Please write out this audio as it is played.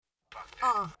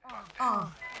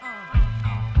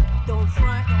Don't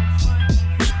front.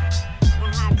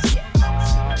 On hot shit.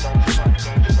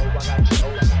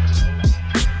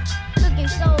 Cooking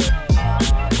soul.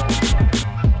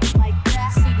 Like that.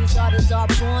 See, these artists are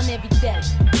born every day.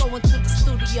 Go into the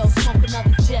studio, smoke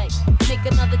another J. Make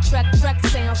another track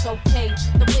sounds okay.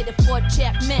 The way the four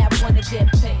check mad wanna get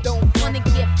paid. Don't wanna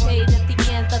get paid at the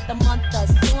end of the month.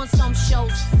 Us doing some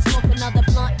shows, smoke another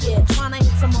blunt, yeah. Tryna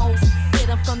hit some hoes, hit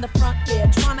them from the front, yeah.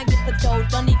 Tryna get the dough,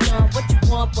 done what you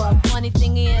want, but funny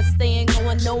thing is, they ain't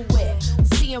going nowhere.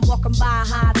 See him walking by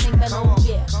high, thinking, oh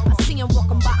yeah. I see him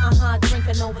walking by,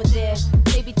 drinking over there.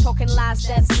 They be talking lies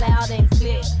that's loud and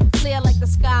clear. Clear like the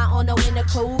sky on the winter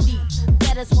coldie.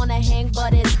 Betters wanna hang,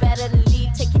 but it's better to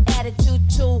leave. Take your attitude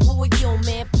too. Who are you,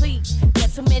 man? Please.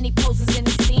 There's so many poses in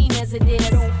the scene as it is.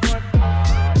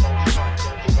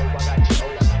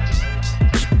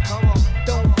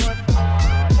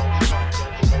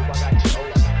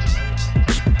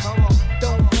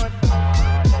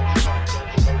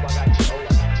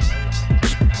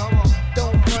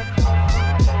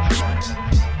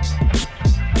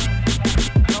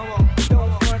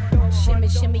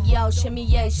 Shimmy,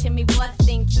 yeah, shimmy, what?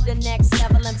 Think you the next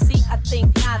level MC? I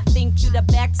think you the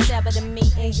backstabber to me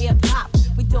in hip hop.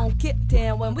 We don't get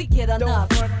down when we get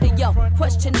enough. Hey yo,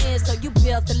 question is, are you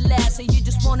built to last, or you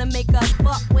just wanna make a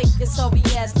buck? Wait, it's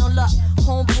obvious, no luck,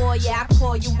 homeboy. Yeah, I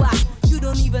call you out. You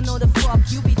don't even know the fuck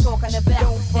you be talking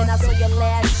about. And I saw your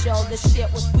last show, the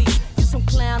shit was weak. You some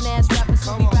clown ass rappers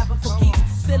who be rapping for geeks,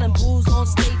 spilling booze on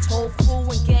stage, whole fool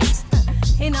and gates.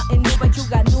 Ain't nothing new, but you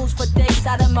got news for days.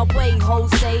 Out of my way,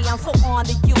 Jose, I'm so on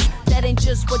to you. That ain't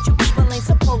just what you people ain't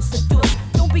supposed to do.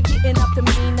 Don't be getting up to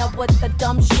me now with the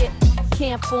dumb shit.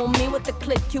 Can't fool me with the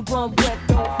click you run with.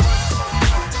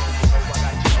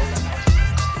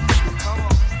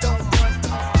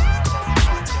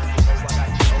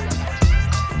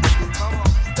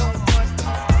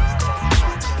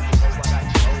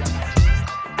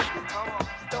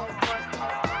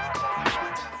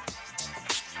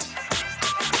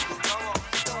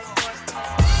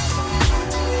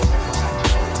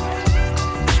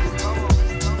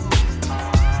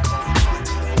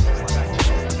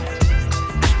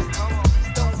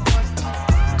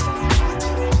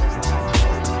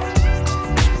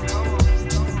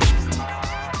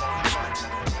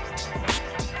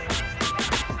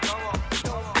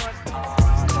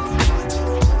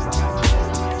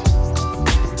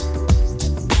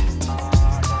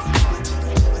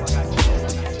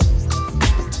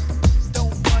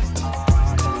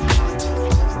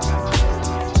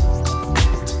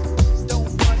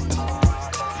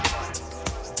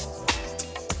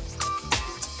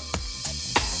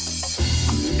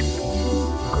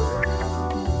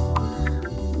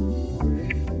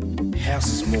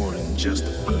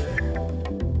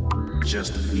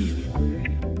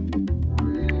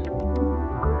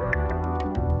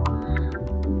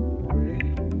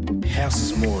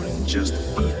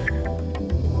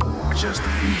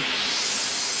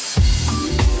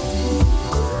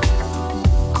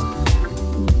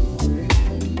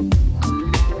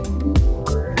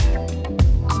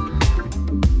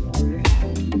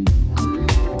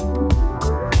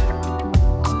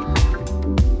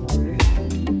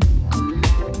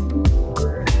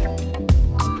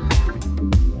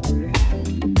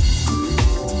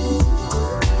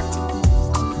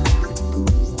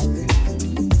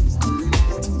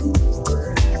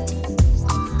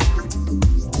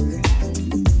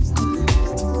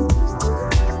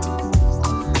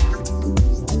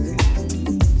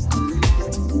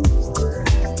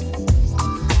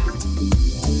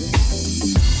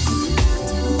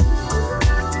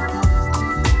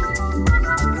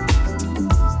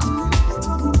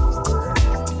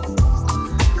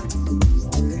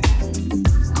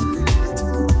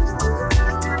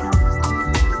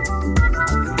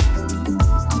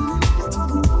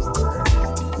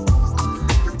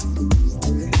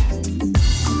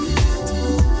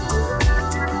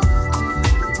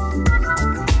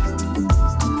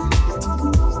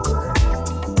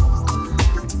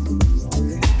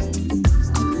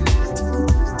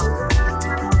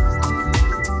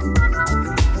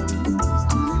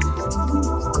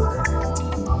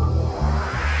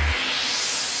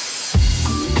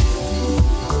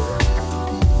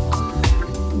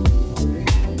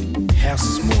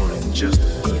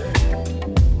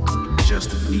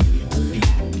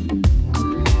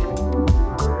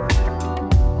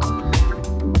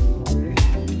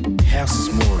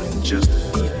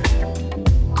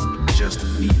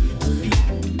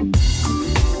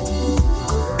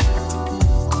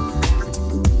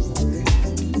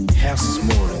 House is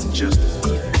more than just a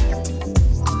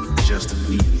feeling, just a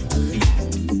feeling.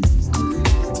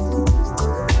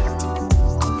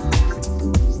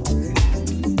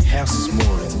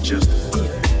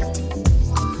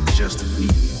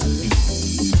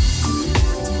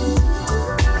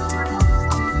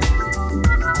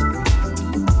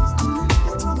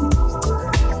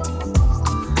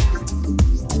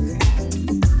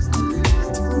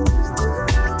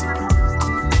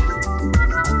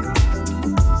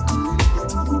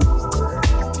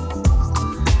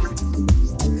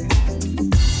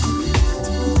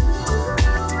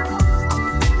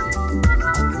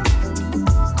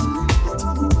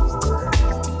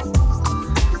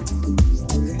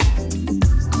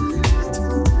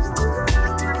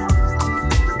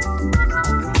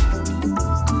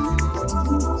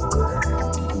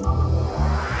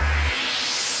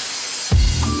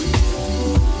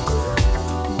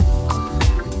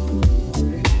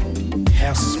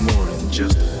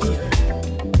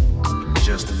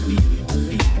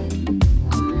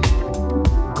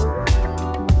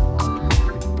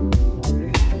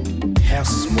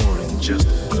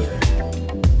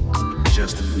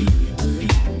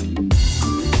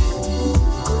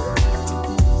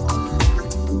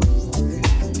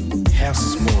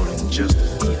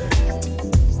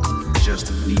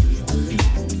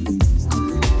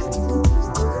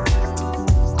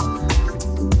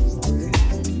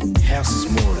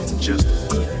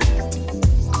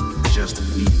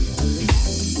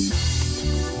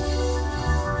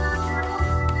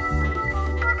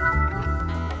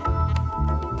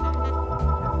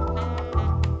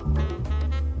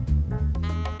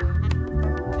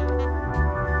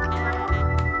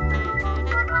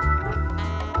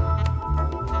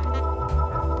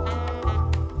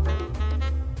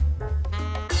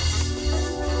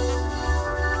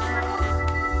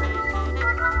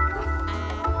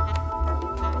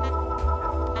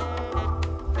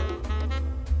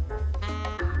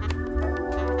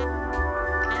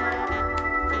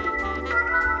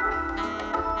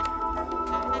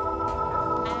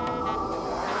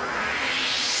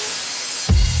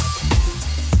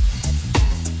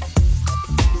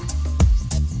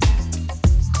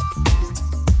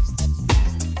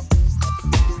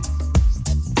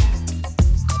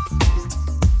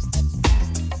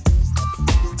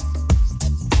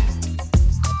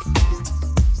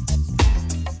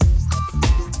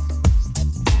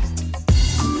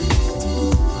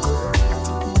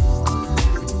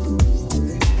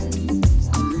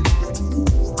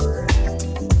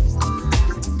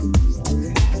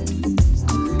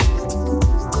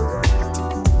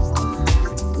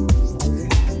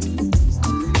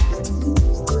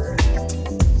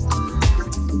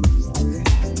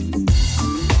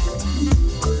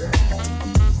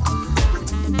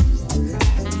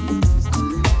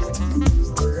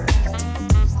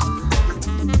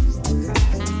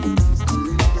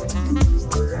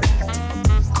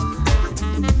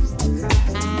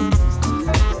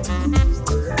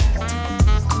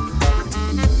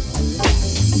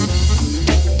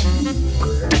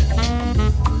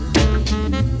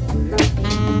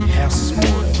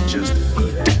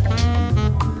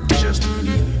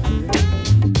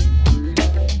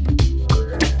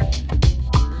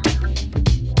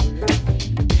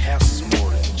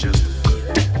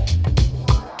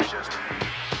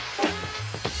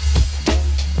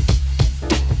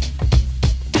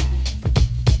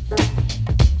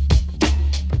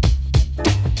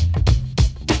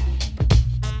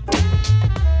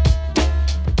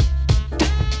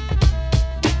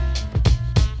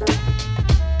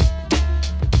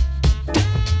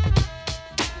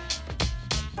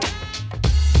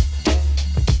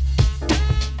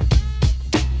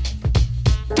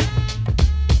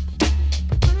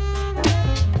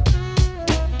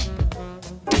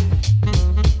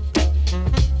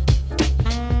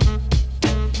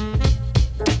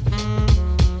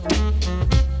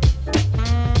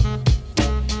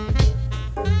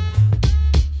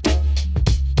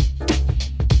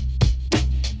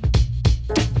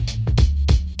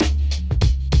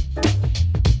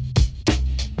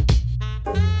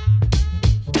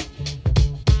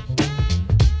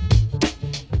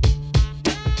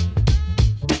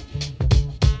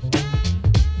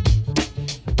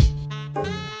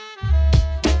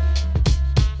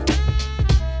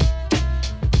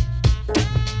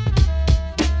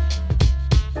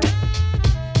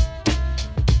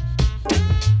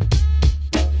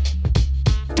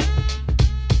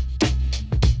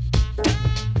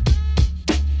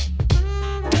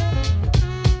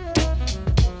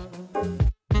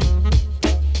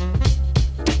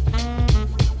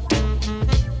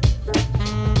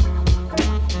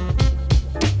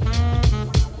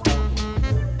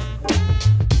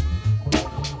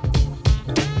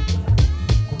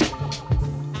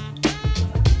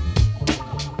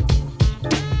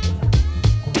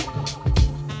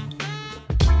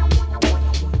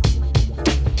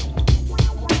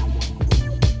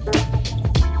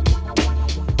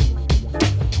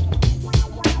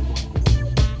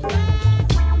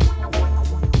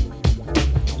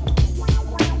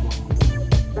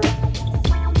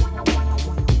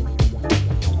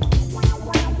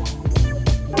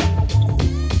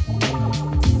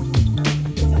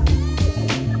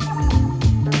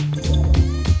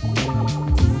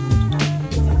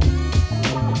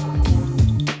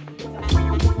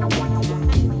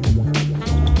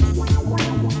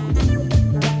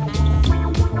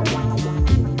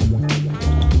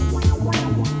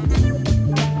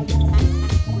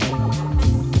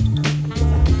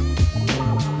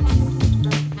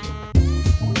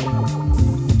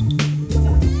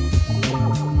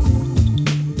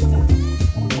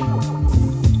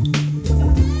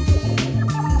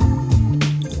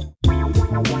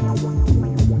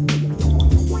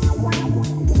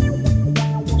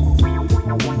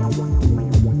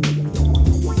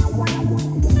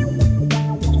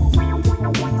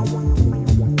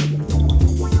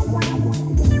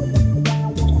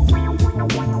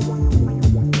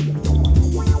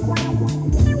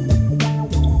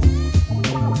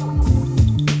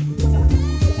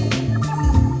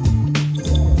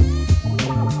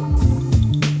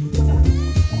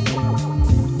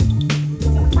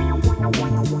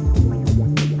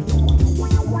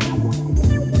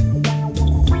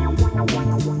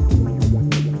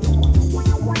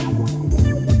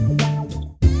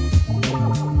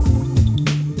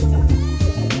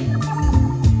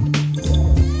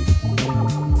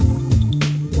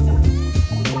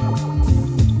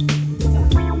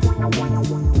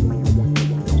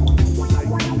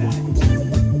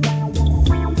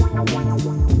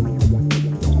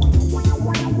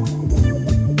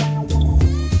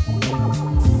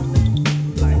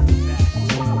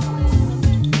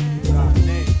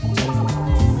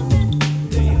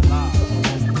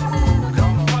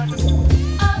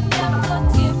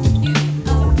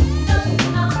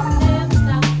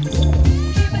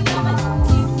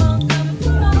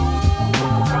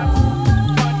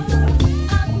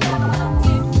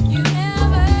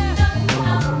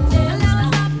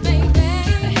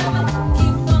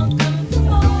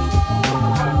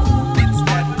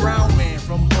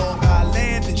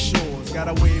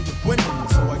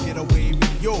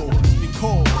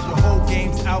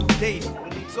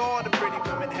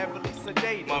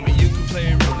 consolidated. Mommy, you can play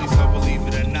it really, so believe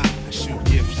it or not. I shoot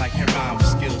gifts like Heron with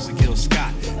skills of Gil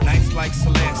Scott. Nights like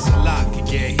Celine Salat can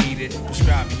get heated.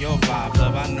 Prescribing your vibe,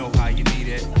 love, I know how you need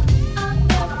it. I'll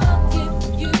never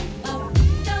give you up.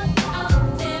 No,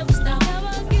 I'll never stop.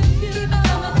 Never give you keep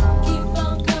coming, keep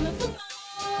on coming for more.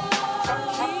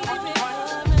 Keep it coming.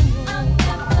 I'll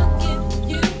never give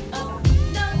you up.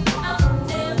 No, I'll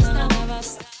never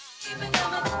stop. Keep it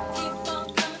coming, keep on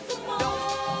coming for more.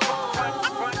 I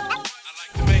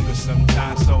like to mingle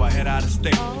sometimes, so I head out of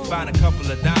state. Find a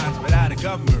couple of dimes, but at a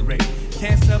government rate.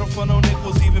 Can't settle for no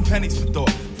nickels, even pennies for thought.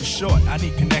 For short, I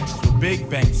need connections with big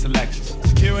bank selections.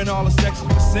 Securing all the sections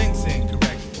with sing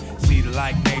corrections. See the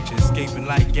like nature, escaping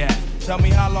like gas. Tell me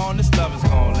how long this love is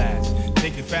gonna last.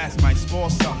 Thinking fast might spoil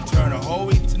something, turn a whole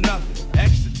week to nothing.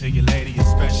 Extra to your lady, you're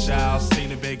special.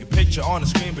 Seen a bigger picture on the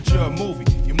screen, but you're a movie.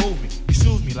 You move me, you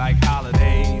soothe me like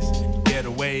holidays.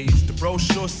 Getaways, the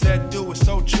brochure said do it,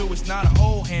 so true. It's not a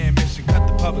whole hand mission, cut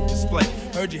the public display.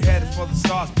 Heard you headed for the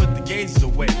stars, put the gazes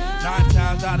away. 9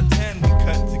 times out of 10, we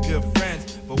cut to good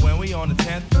friends. But when we on the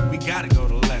 10th, we gotta go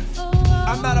to length.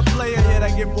 I'm not a player, yet I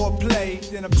get more play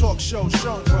than a talk show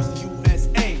shown across the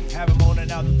USA. Have them moaning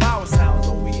out the power sounds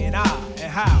on we and I.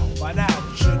 And how? By now,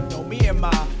 you should know me and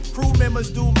my crew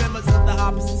members do members of the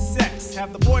opposite sex.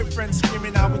 Have the boyfriend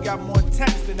screaming out we got more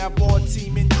text than that board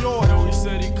team enjoyed. No, he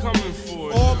said he coming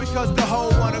for it. All because the hoe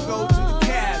wanna go to the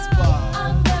Casbah.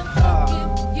 I'll never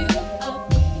give you up.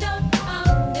 No,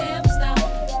 I'll never stop.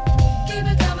 Keep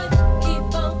it coming,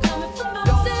 keep on coming for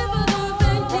more.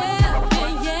 Yeah.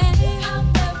 I'll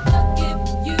never give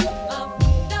you up.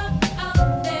 No,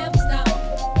 I'll never stop.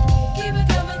 Keep it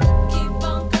coming, keep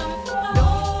on coming for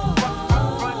more.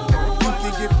 You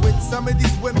can get with some of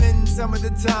these women some of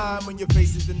the time when your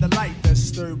face is in the light that's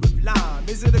stirred with lime.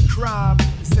 Is it a crime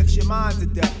to sex your mind to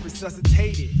death,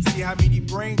 resuscitate it? See how many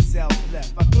brain cells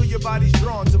left. I feel your body's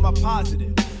drawn to my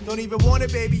positive. Don't even want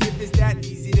it, baby, if it's that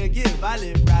easy to give. I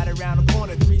live right around the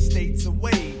corner, 3 states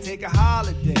away. Take a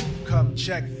holiday, come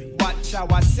check me. Watch how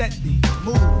I set the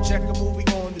mood. Check a movie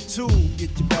on the tube.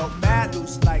 Get your belt mad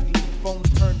loose like leaf. Phones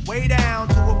turned way down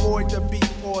to avoid the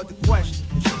beef or the question.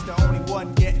 If she's the only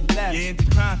one getting left. You into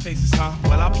crime faces, huh?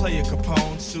 Well, I play a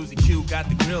Capone. Susie Q got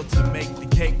the grill to make the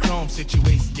cake chrome.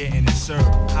 Situation getting it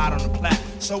served hot on the plat.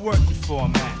 So work the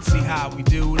format. See how we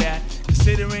do that?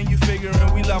 Considering you figuring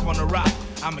we love on the rock.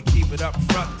 I'ma keep it up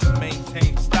front to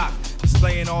maintain stock.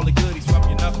 Displaying all the goodies from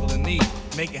your knuckle and knee.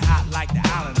 Make it hot like the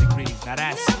island degrees. Now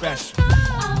that's special.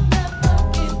 I'll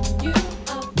never give you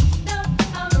up. No,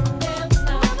 I'll never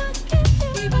stop.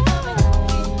 Keep it coming,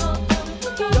 keep on coming,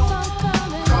 keep on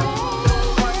coming. I'll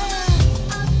never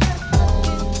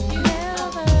give you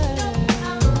up. No,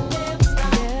 I'll never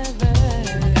stop.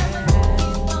 Keep it coming,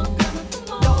 keep on coming for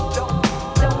more.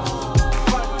 Never give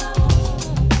up.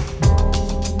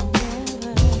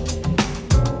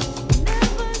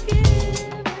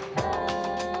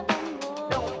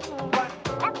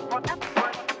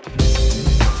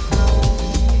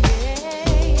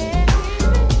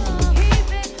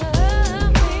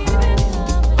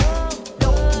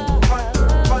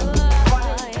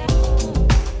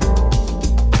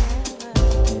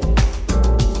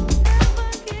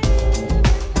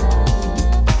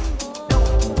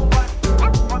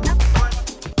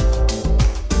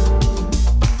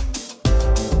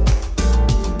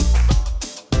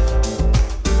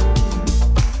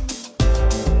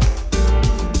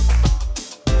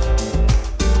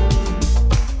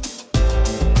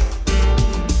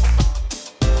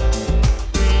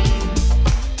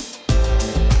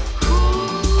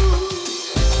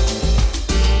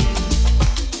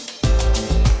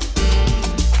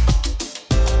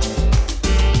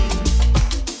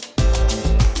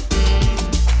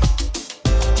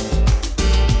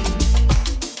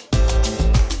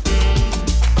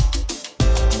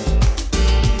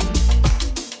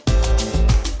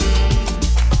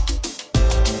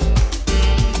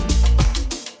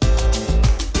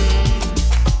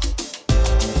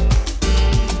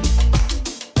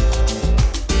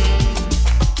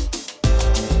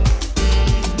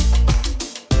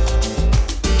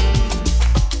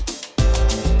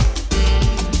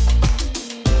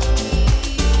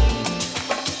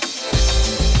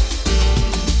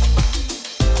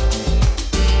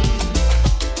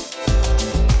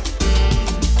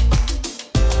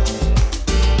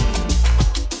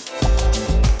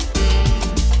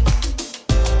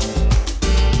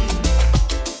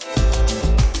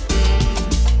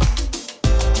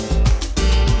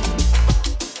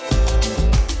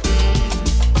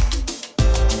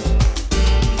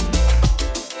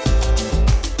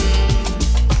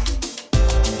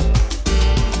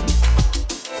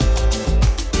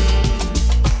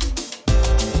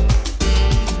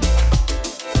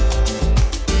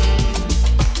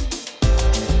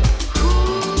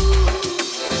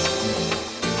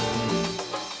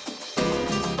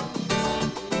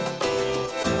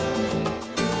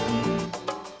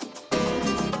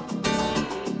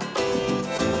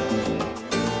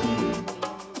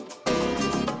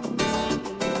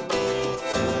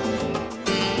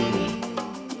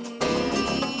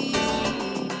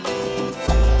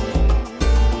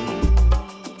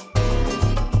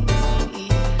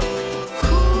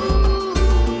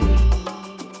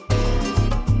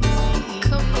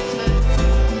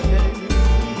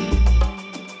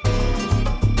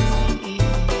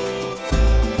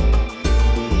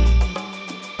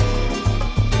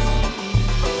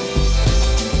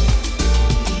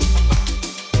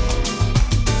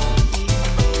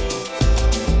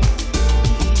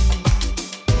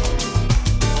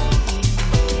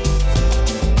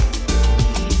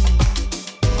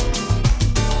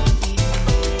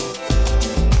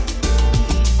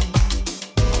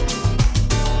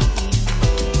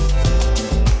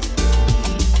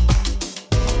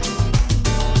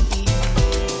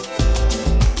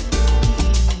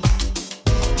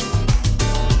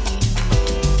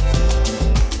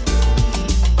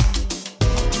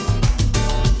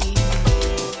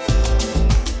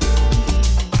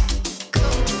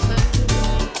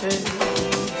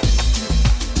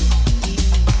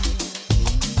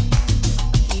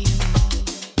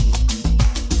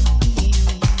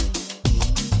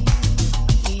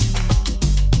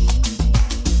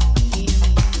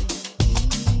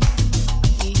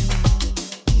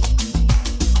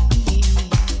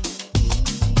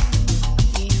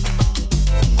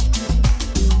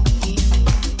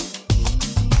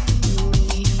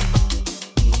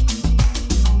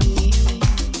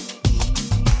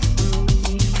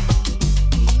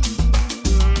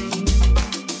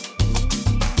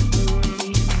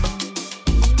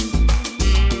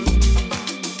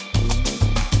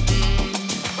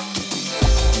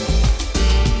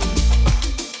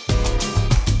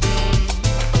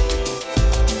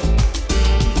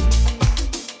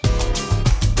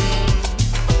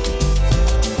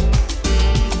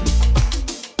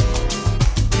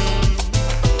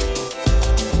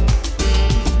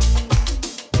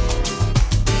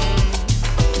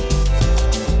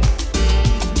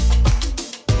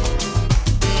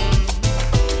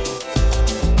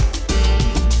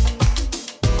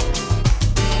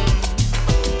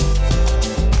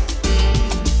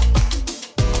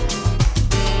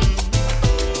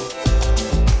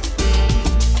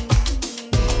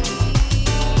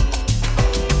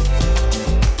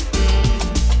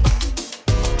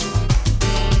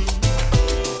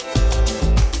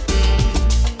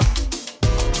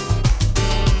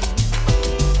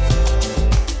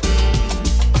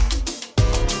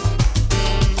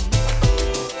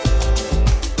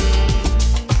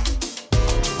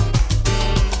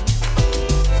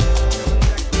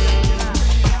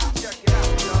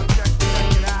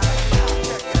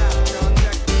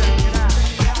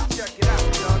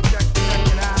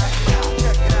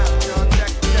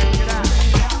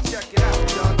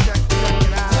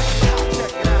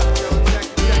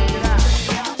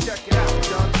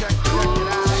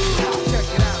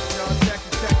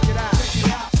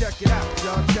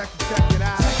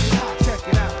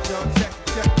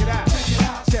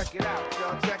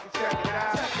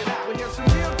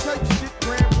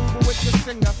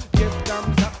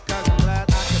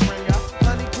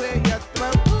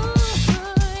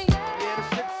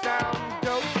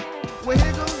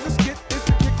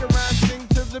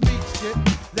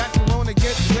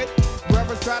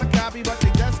 sloppy, but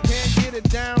they just can't get it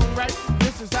down right.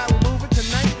 This is how we move it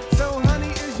tonight. So, honey,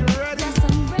 is you ready? Yes,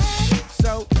 I'm ready.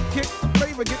 So, kick the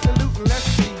flavor, get the loot, and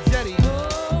let's be jetty.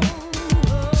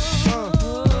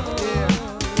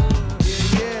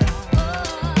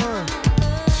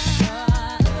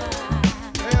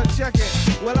 Check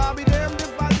it. Well, I'll be damned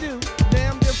if I do,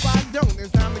 damned if I don't.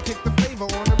 It's time to kick the flavor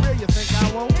on the real. You think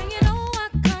I won't? And you know I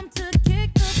come to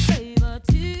kick the flavor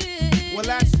too. Well,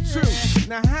 that's true.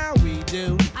 Now how we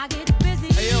do? I get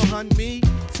busy. Hey, yo, hun, me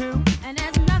too. And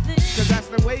that's nothing. Cause that's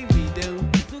the way we do.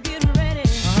 So get ready.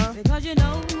 Because you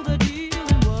know the deal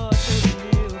and what's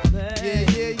the real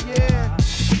thing. Yeah.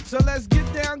 So let's get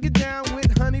down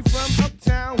with honey from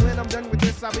uptown. When I'm done with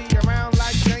this, I'll be around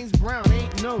like James Brown.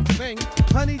 Ain't no thing.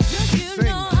 Honey, just You sing.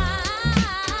 know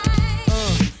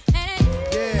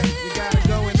Yeah, you got it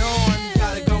going on.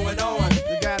 Got it going on.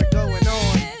 You got it going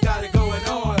on. Got it going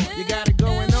on. You got it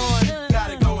going on.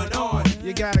 Got it going on.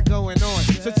 You got it going on.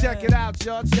 So check it out,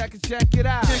 y'all. Check it out. Check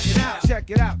it out. Check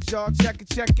it out, y'all. Check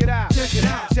it out. Check it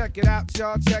out. Check it out,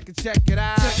 y'all. Check it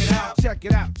out. Check it out. Check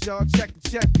it out, y'all. Check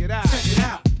it out. Check it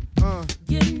out.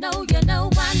 You know,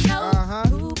 I know.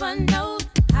 Hoover knows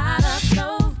how to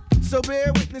flow. So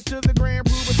bear witness to the grand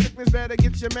proof of sickness. Better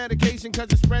get your medication, cause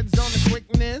it spreads on the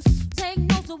quickness. Take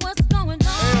notes of what's going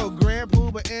on. Yo, Grand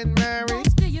Pooba and Mary. Don't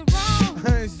steer you wrong.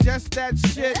 It's just that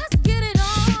shit. Let's get it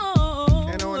on.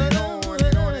 And on and on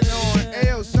and on and on.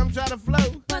 Ayo, some try to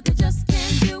flow, But they just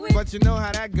can't do it. but you know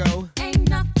how that go. Ain't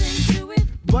nothing to it.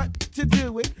 But to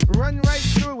do it, run right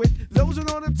through it. Those who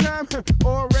know the time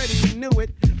already knew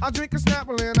it. I drink a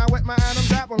Snapple and I wet my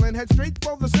Adam's apple and head straight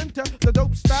for the center. The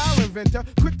dope style inventor,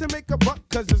 quick to make a buck,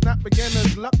 cause it's not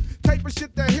beginner's luck. Type of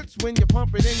shit that hits when you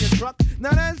pump it in your truck.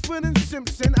 Now that's Footin'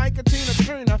 Simpson, Ike, Tina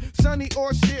Turner, Sonny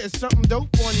or shit is something dope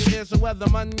on your ear. So whether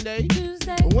Monday,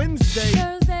 Tuesday, Wednesday,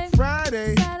 Thursday,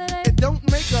 Friday, Saturday. it don't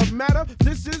make a matter.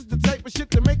 This is the type of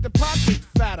shit to make the pocket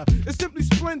fatter. It's simply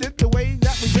splendid the way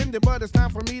that we bend it, but it's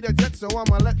time for me to jet, so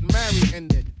I'ma let Mary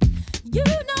end it. You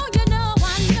know,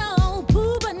 I know.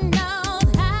 Pooba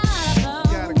knows how to go.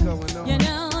 Got it going on. You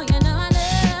know, I know.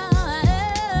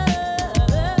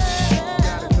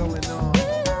 Got it going on.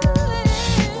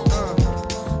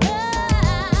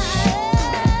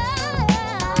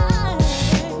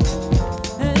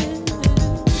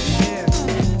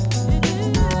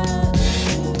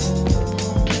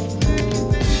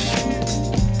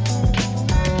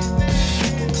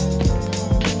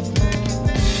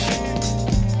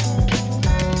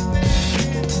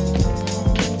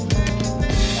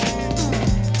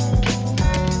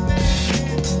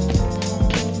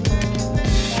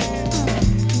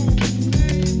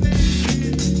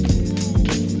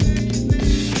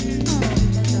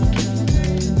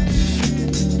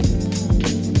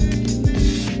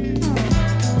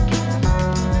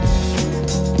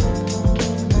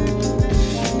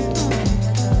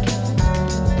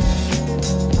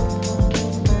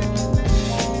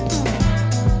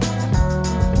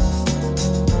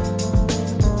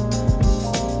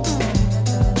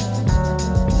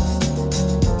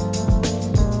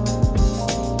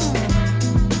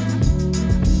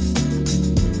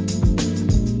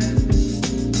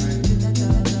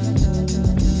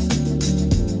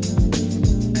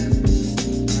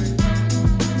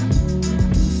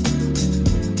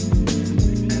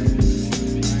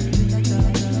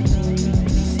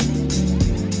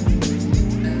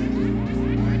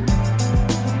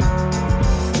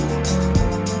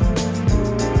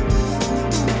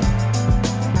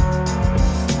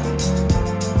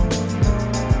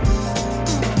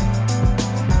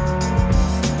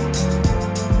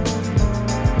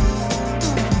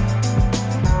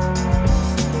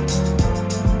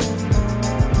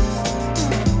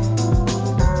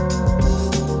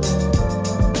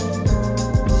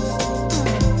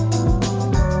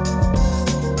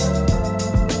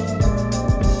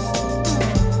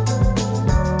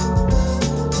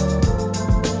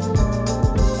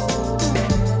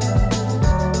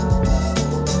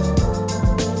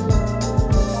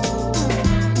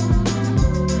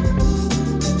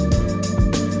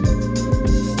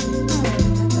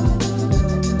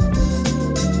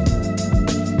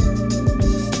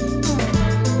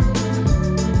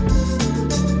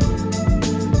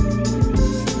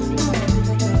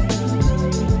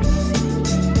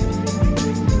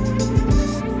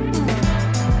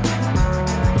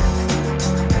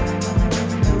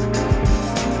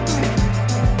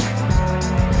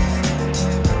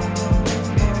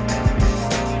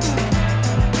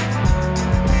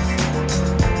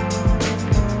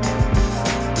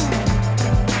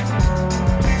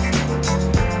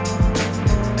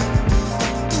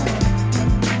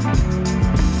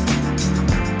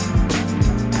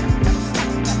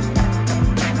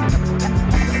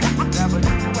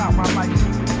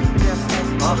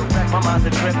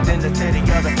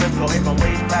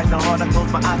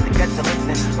 my eyes to catch a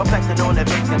listen. Reflected on the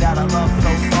vixen that I love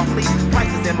so softly.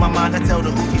 Prices in my mind, I tell the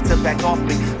hoochies to back off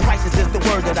me. Prices is the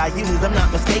word that I use, I'm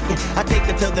not mistaken. I take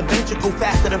her to the ventricle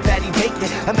faster than fatty bacon.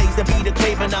 Amazing be the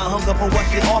craving, I hunger for what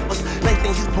she offers.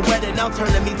 Lathing she's poetic, now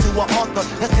turning me to an author.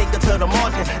 Let's take her to the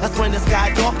margin, that's when the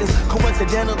sky darkens.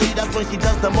 Coincidentally, that's when she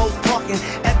does the most talking.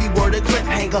 Every word a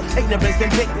cliffhanger, ignorance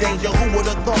and big danger. Who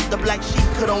would've thought the black sheep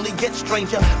could only get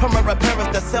stranger? From her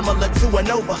appearance that's similar to a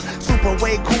nova. Super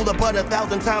way cooler, but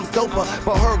 1,000 times doper.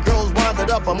 But her girls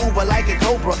winded up, a mover like a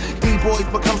cobra. B-boys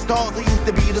become stars who used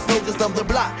to be the soldiers of the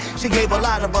block. She gave a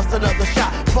lot of us another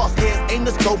shot. Crosshairs aim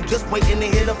the scope, just waiting to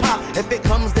hit a pop. If it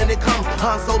comes, then it comes.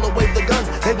 Han Solo wave the guns.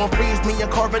 They won't freeze me in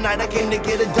carbonite, I came to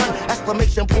get it done.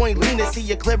 Exclamation point, lean see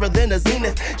you clearer than a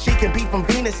zenith. She can be from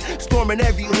Venus, storming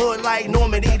every hood like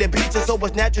Normandy. The beaches, so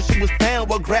it's natural she was found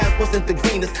where grass wasn't the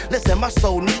greenest. Listen, my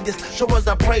soul need this. Sure as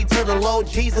I pray to the Lord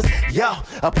Jesus. Yo,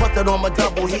 I put that on my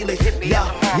double helix. Yo,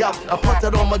 I put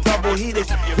that on my double helix.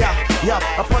 Yo,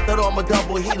 I put that on my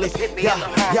double helix.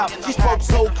 Yo, she spoke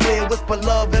so clear, whisper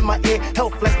love in my ear.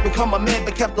 Help flex become a man,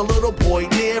 but kept a little boy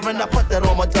near. And I put that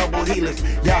on my double helix.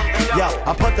 Yo,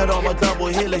 I put that on my double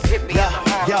helix.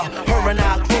 Yo, her and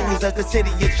I cruise as the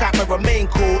city of chocolate remain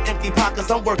cool. Empty pockets,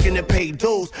 I'm working to pay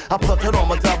dues. I put that on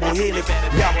my double helix.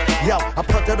 Yo, I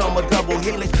put that on my double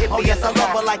helix. Oh yes, I love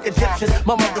her like Egyptians.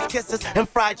 My mother's kisses and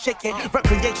fried chicken.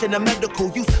 Recreation and medical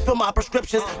use for my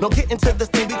prescriptions. No get into this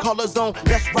thing we call a zone.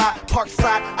 Let's ride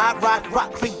Parkside. I ride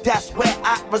Rock Creek, that's where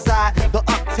I reside. The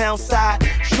uptown side,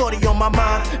 shorty on my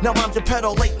mind. Now I'm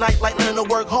Geppetto, late night like Lena,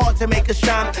 work hard to make it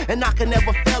shine. And I can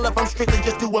never fail if I'm strictly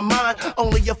just doing mine.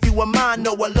 Only a few of mine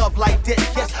know a love like this.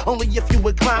 Yes, only if you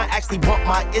incline. Actually bump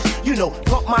my ish, you know,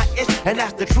 bump my ish. And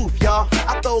that's the truth, y'all.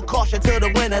 I throw caution to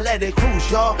the wind and let it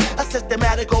cruise, y'all. A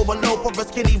systematic overload for a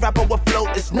skinny rapper with flow.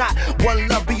 It's not one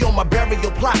love be on my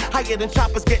burial plot. Higher than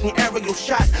choppers getting aerial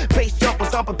shots. Base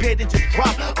jumpers, I'm prepared to just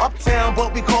drop. Uptown,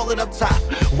 but we call it up top.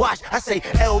 Watch, I say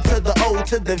L to the O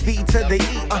to the V to the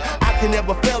E. I can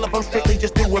never fail if I'm strictly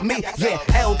just doing me. Yeah,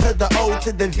 L to the O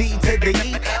to the V to the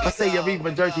E. I say you're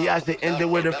even dirty, I should end it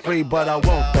with a free, but I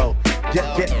won't though.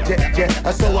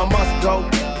 Yeah. So I must go.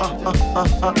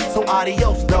 So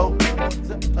adios though.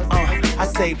 I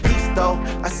say peace though.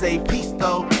 I say peace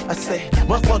though. I say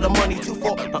one for the money, two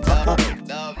for.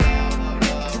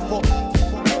 Two for.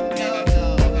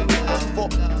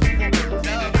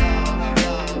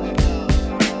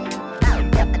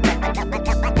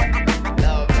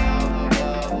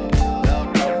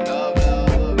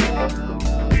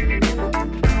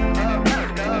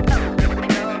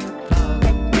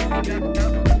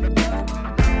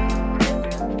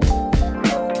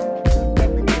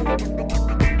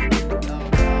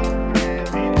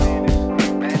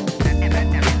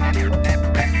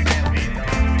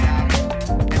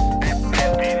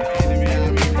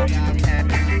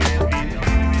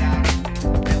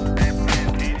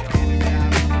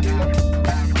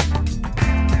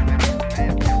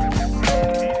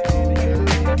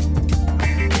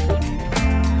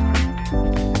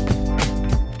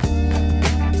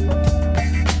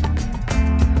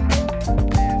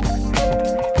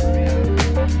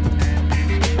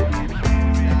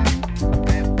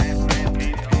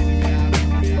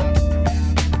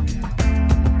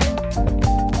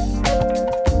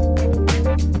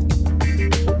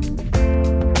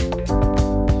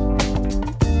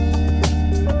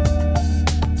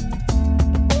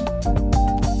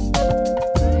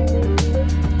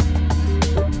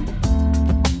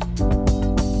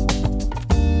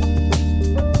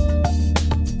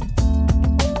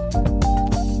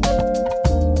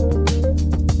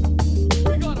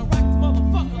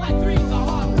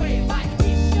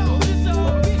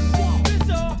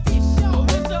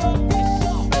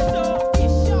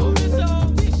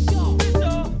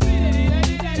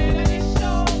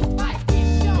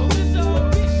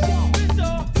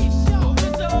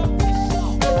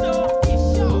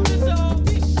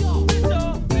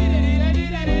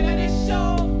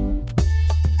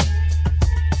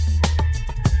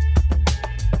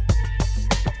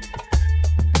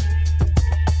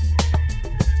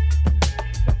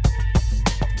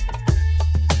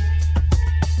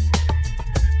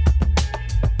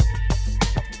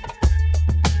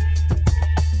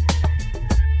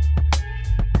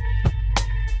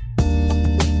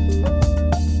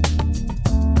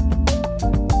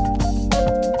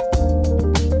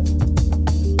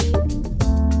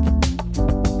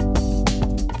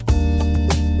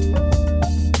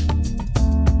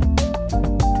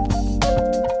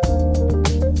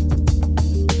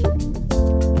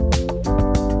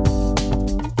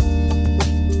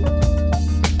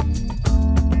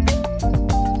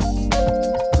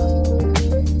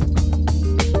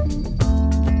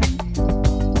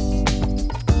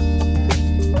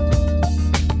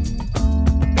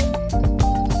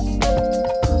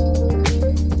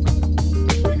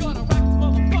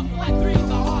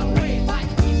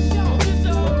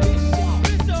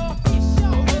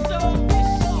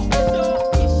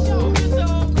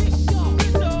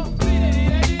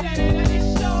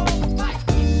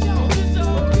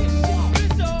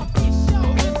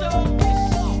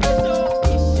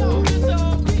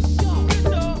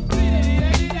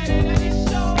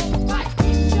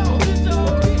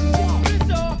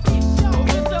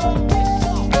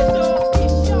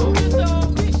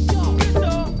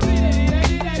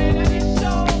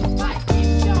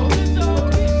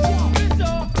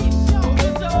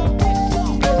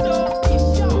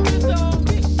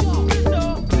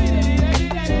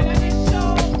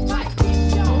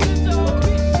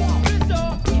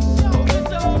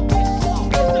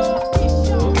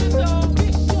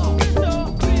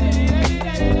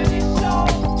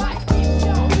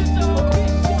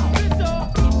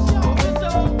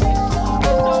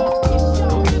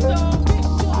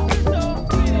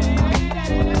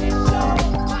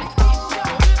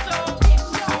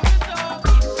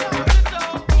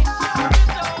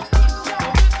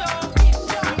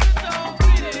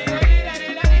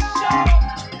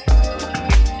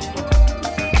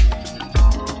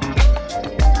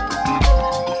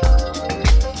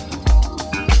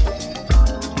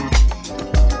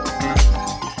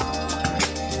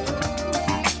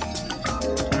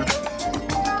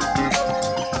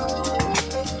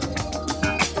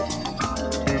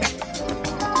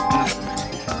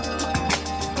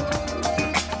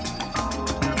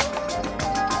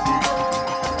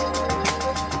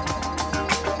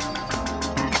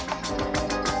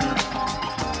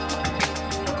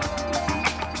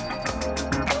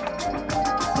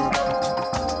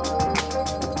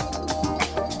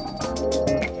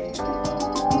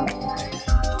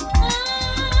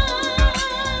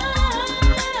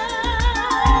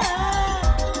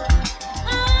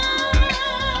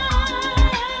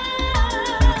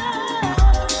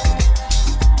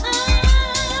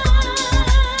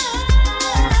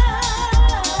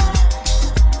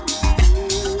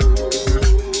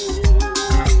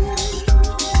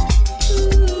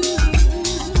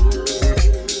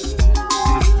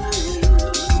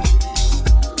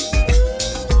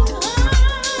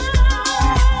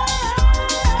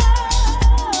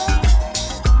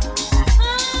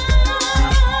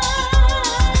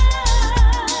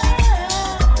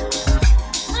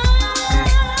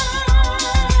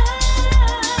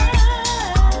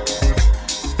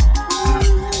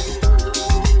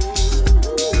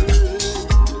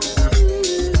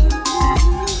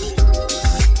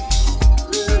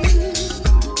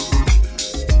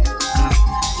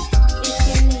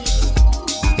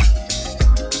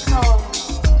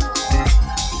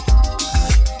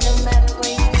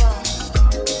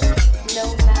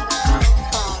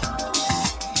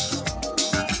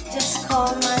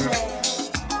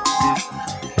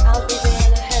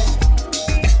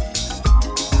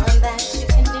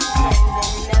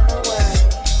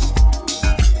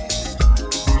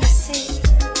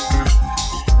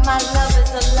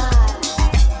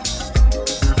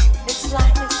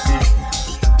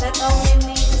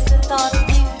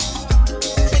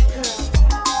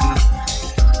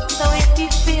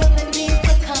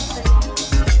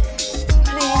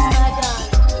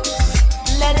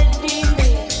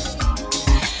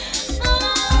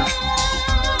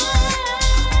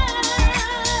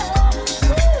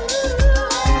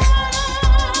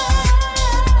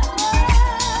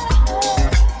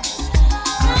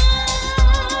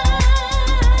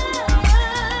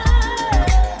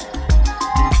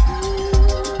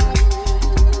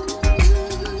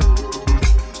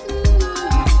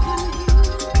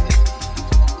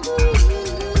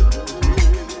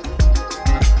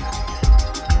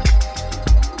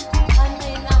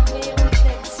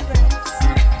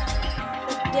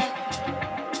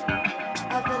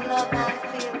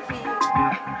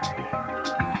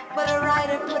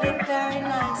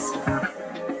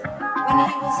 When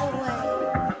he was away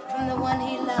from the one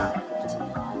he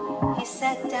loved, he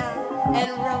sat down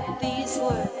and wrote these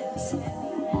words.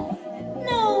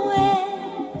 Nowhere,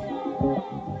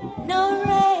 no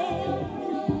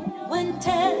rain,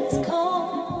 winter's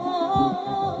cold.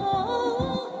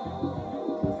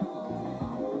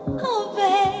 Oh,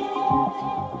 baby,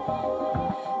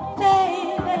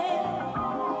 baby.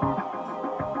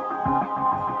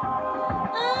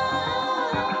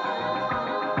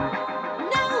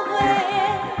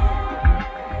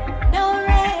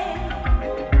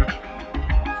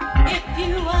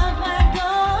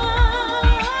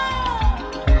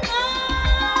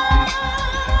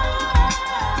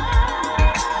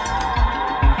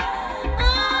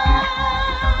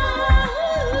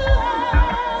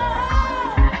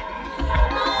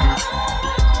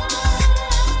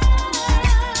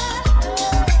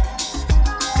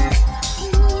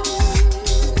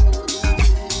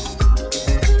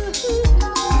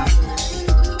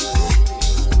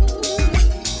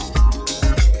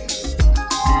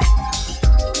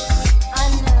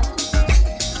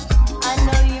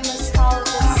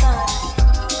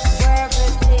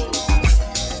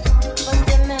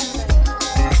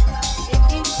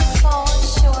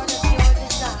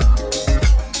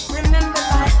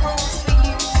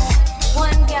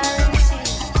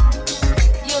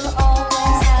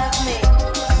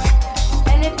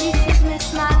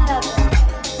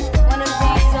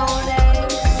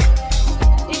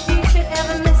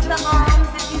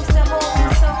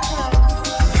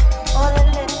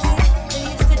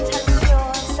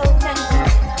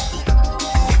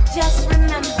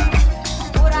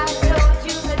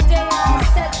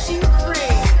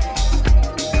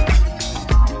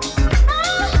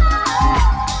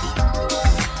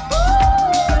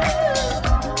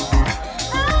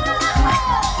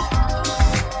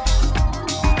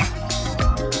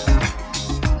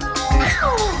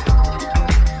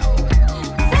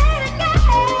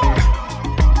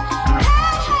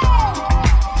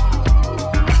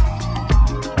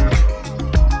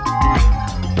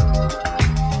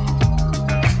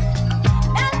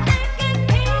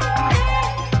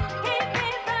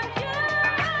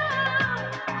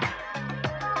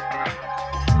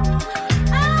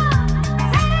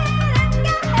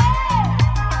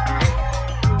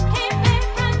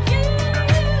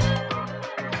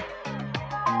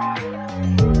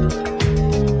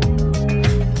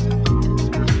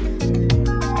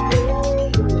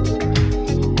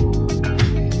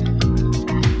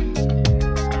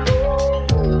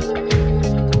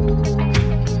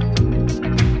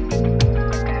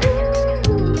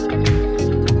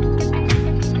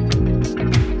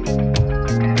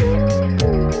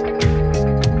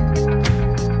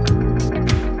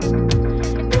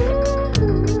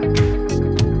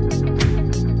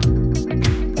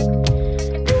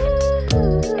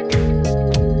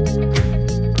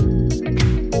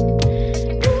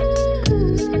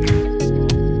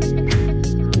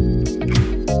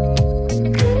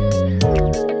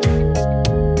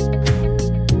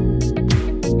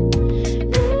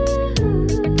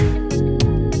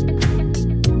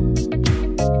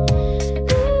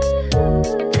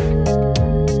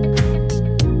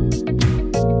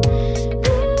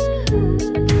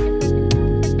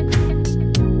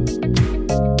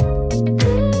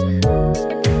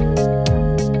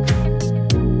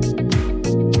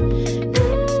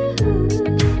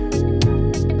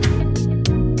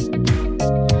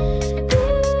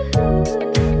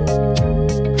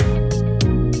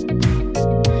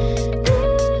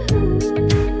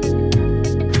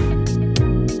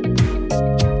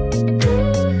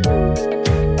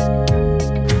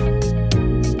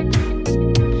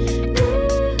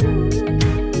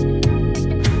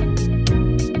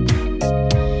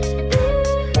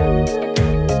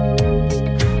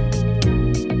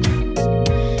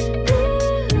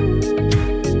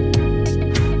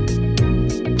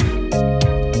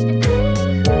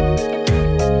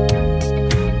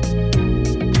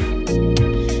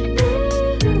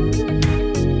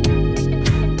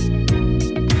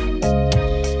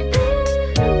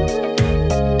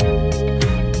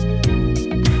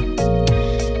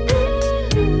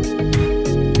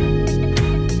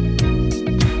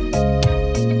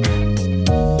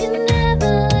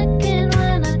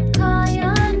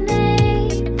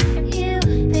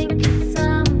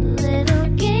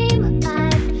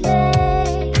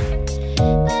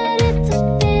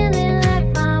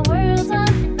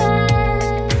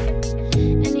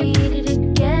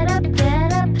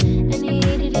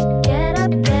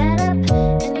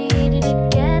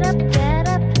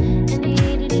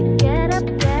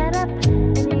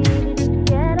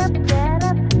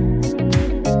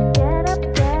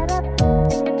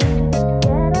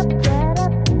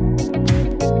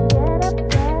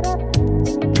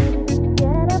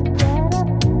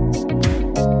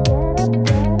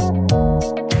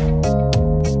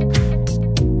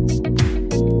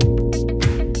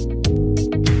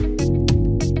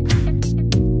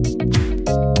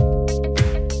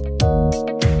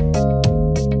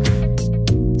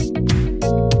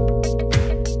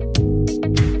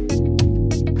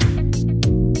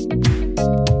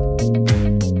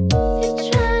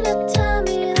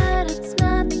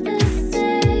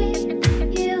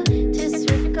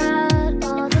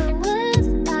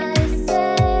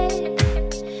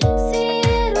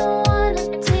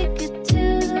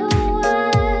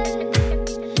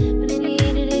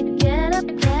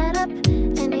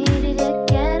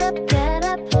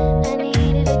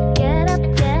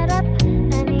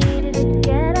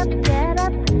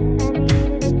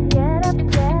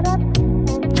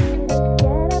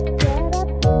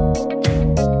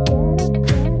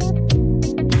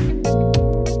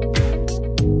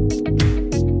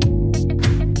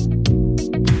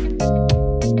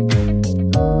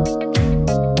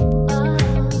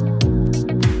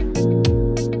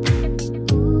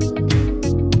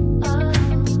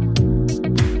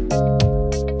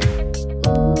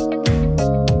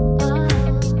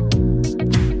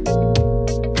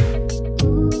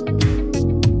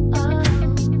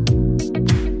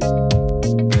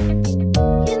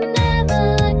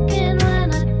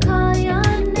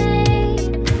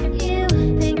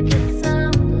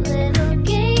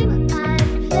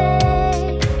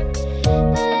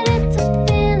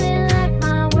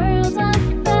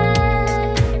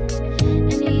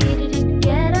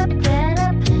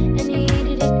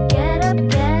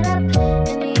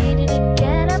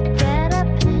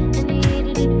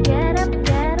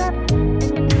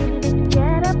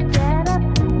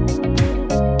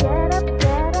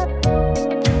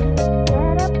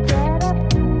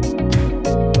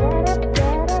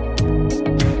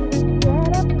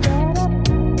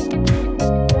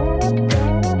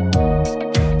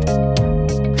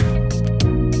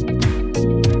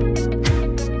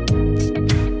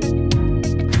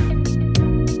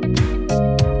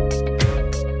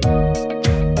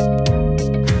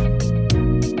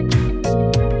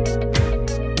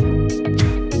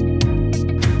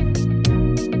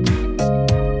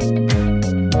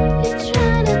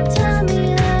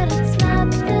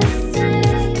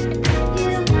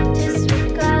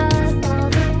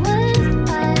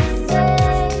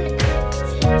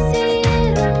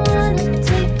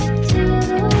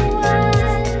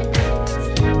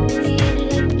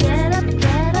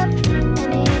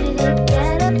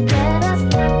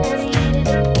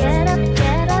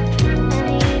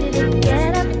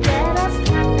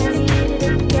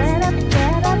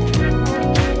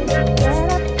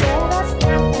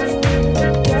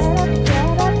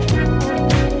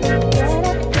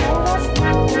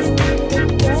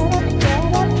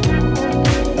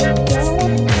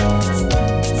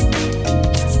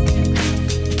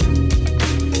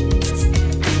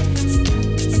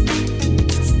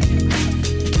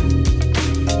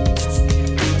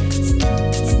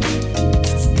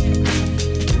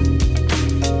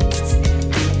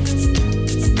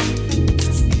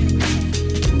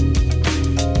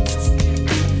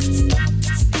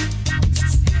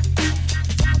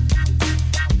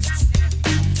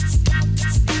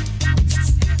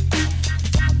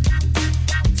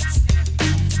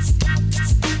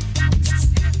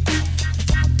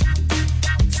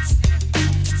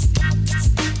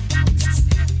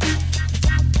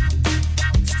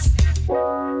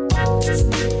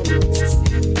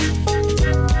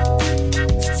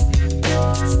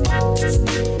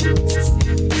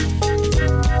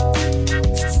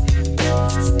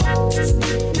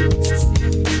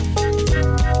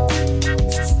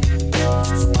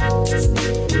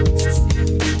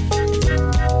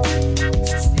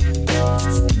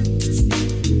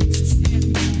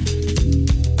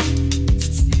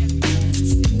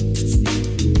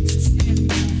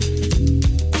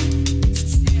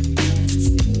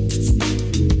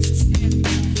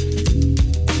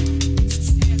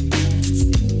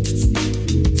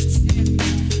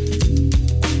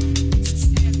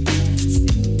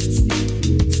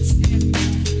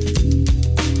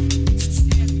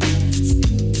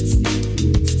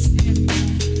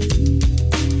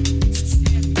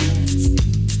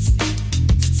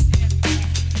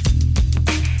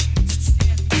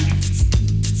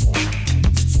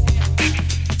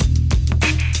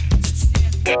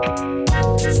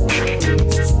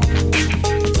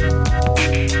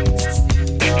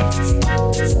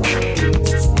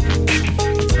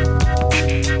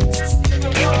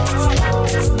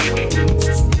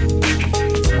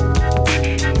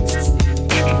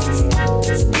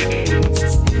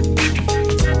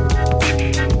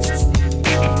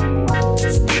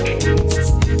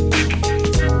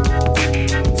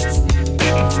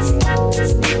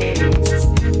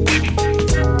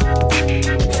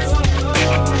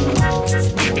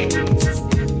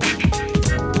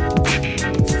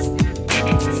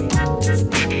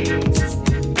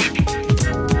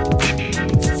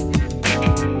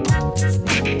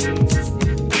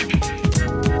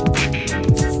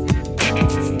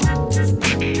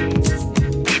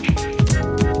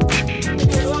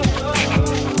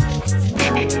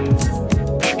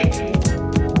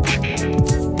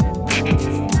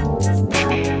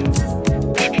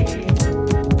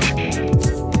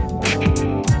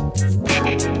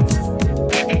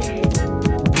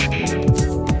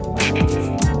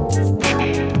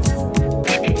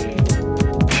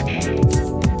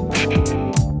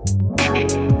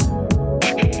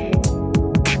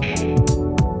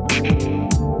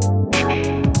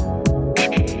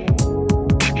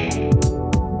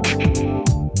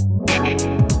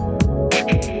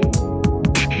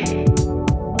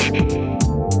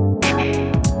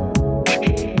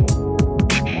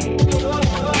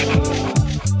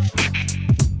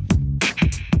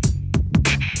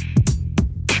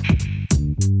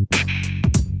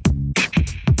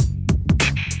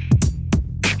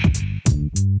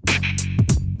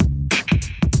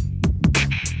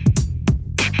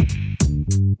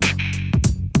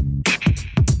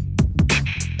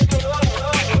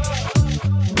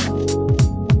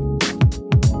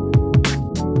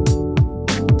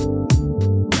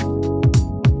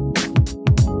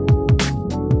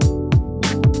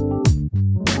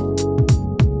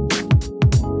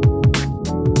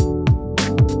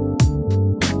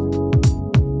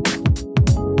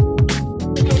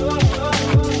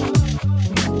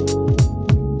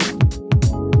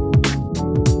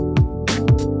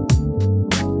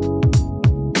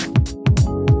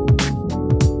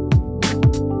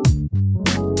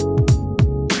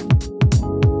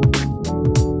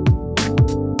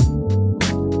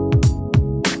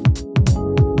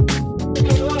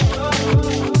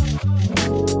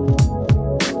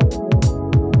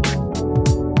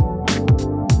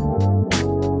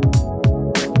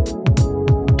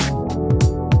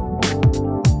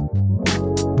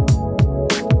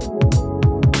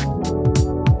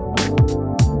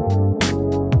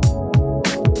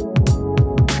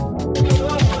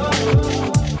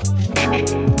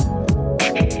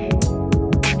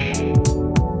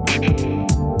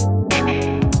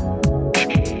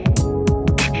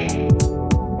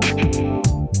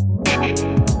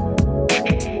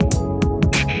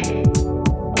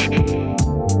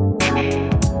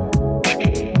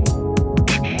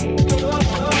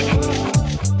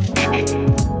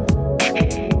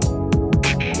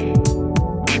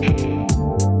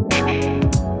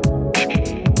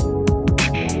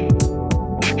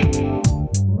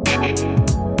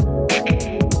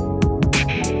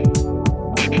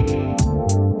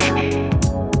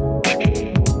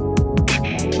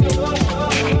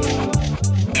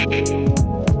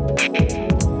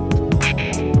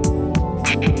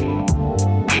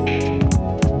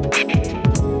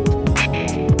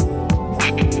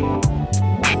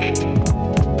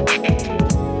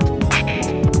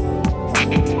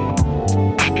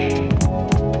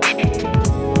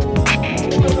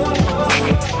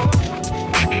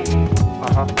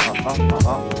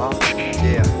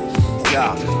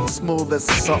 Smooth as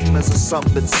something as a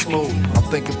something smooth. I'm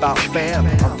thinking about fam,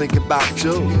 I'm thinking about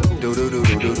you. Do do do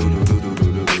do do do do do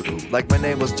do do do do. Like my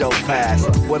name was Joe Pass.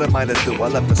 What am I to do? I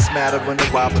left a smattering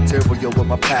of raw material with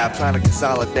my path, trying to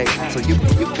consolidate so you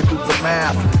can do the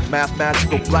math.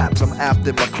 Mathematical blaps, I'm apt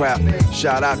in my craft.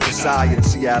 Shout out to science,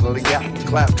 Seattle, yeah.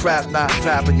 Clap trap, not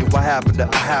trapping you. I happen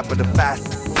to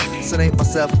fast. It ain't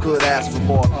myself could ask for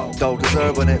more, though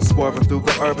deserving it, swerving through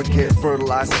the urban kit,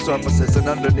 fertilizing surfaces and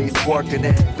underneath working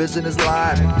it. Vision is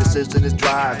live, decision is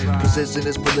drive, precision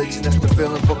is religion, that's the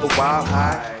feeling for the wild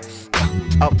high.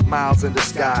 Up miles in the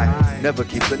sky, never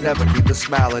keep the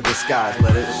smile in disguise,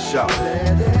 let it show.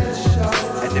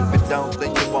 And if you don't,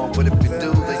 then you won't, but if you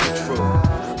do, then you're true.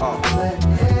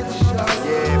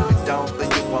 Yeah, if you don't, then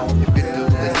you won't, if you do,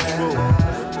 then you're true.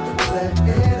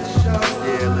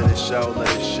 Yeah, let it show, let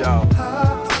it show.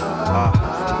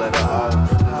 Let it out.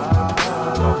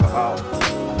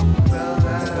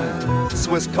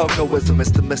 Swiss cocoism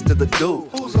is the Mr. the Dude.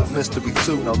 blues. A mystery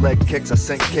too, no leg kicks, I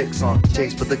sing kicks on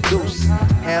chase for the goose.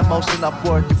 Hand motion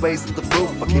upward, you raise the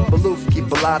roof. I keep aloof, keep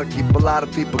a lot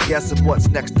of people guessing what's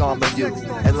next on the you.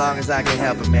 As long as I can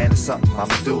have it, man, it's something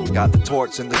I'ma do. Got the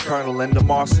torch and the kernel and the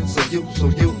Martian, so you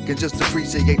can just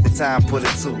appreciate the time put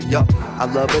into. Yup, I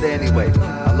love it anyway.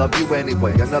 I love you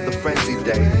anyway. Another frenzy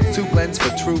day. 2 blends for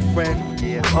true friend.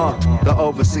 The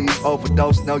overseas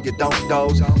overdose. No, you don't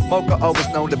doze. Mocha always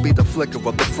known to be the flicker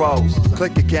of the pros.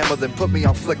 Click your camera, then put me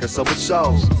on Flickr so it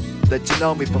shows that you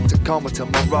know me from Tacoma to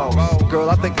Monroe. Girl,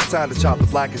 I think it's time to chop the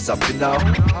blankets up, you know?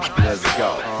 Let's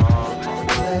go.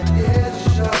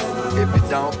 If you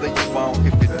don't, then you won't.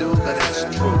 If you do, then it's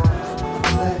true.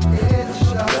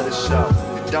 Let it show.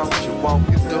 If you don't, you won't.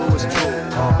 You do, it's true.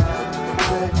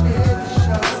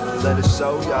 Let it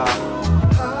show, y'all.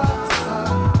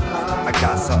 I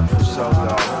got something to show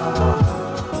y'all.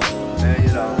 Man,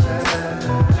 you know.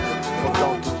 Well,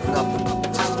 don't do nothing.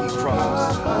 Just eat crumbs.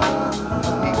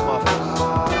 Eat muffins.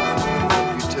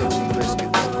 Utility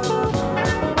biscuits.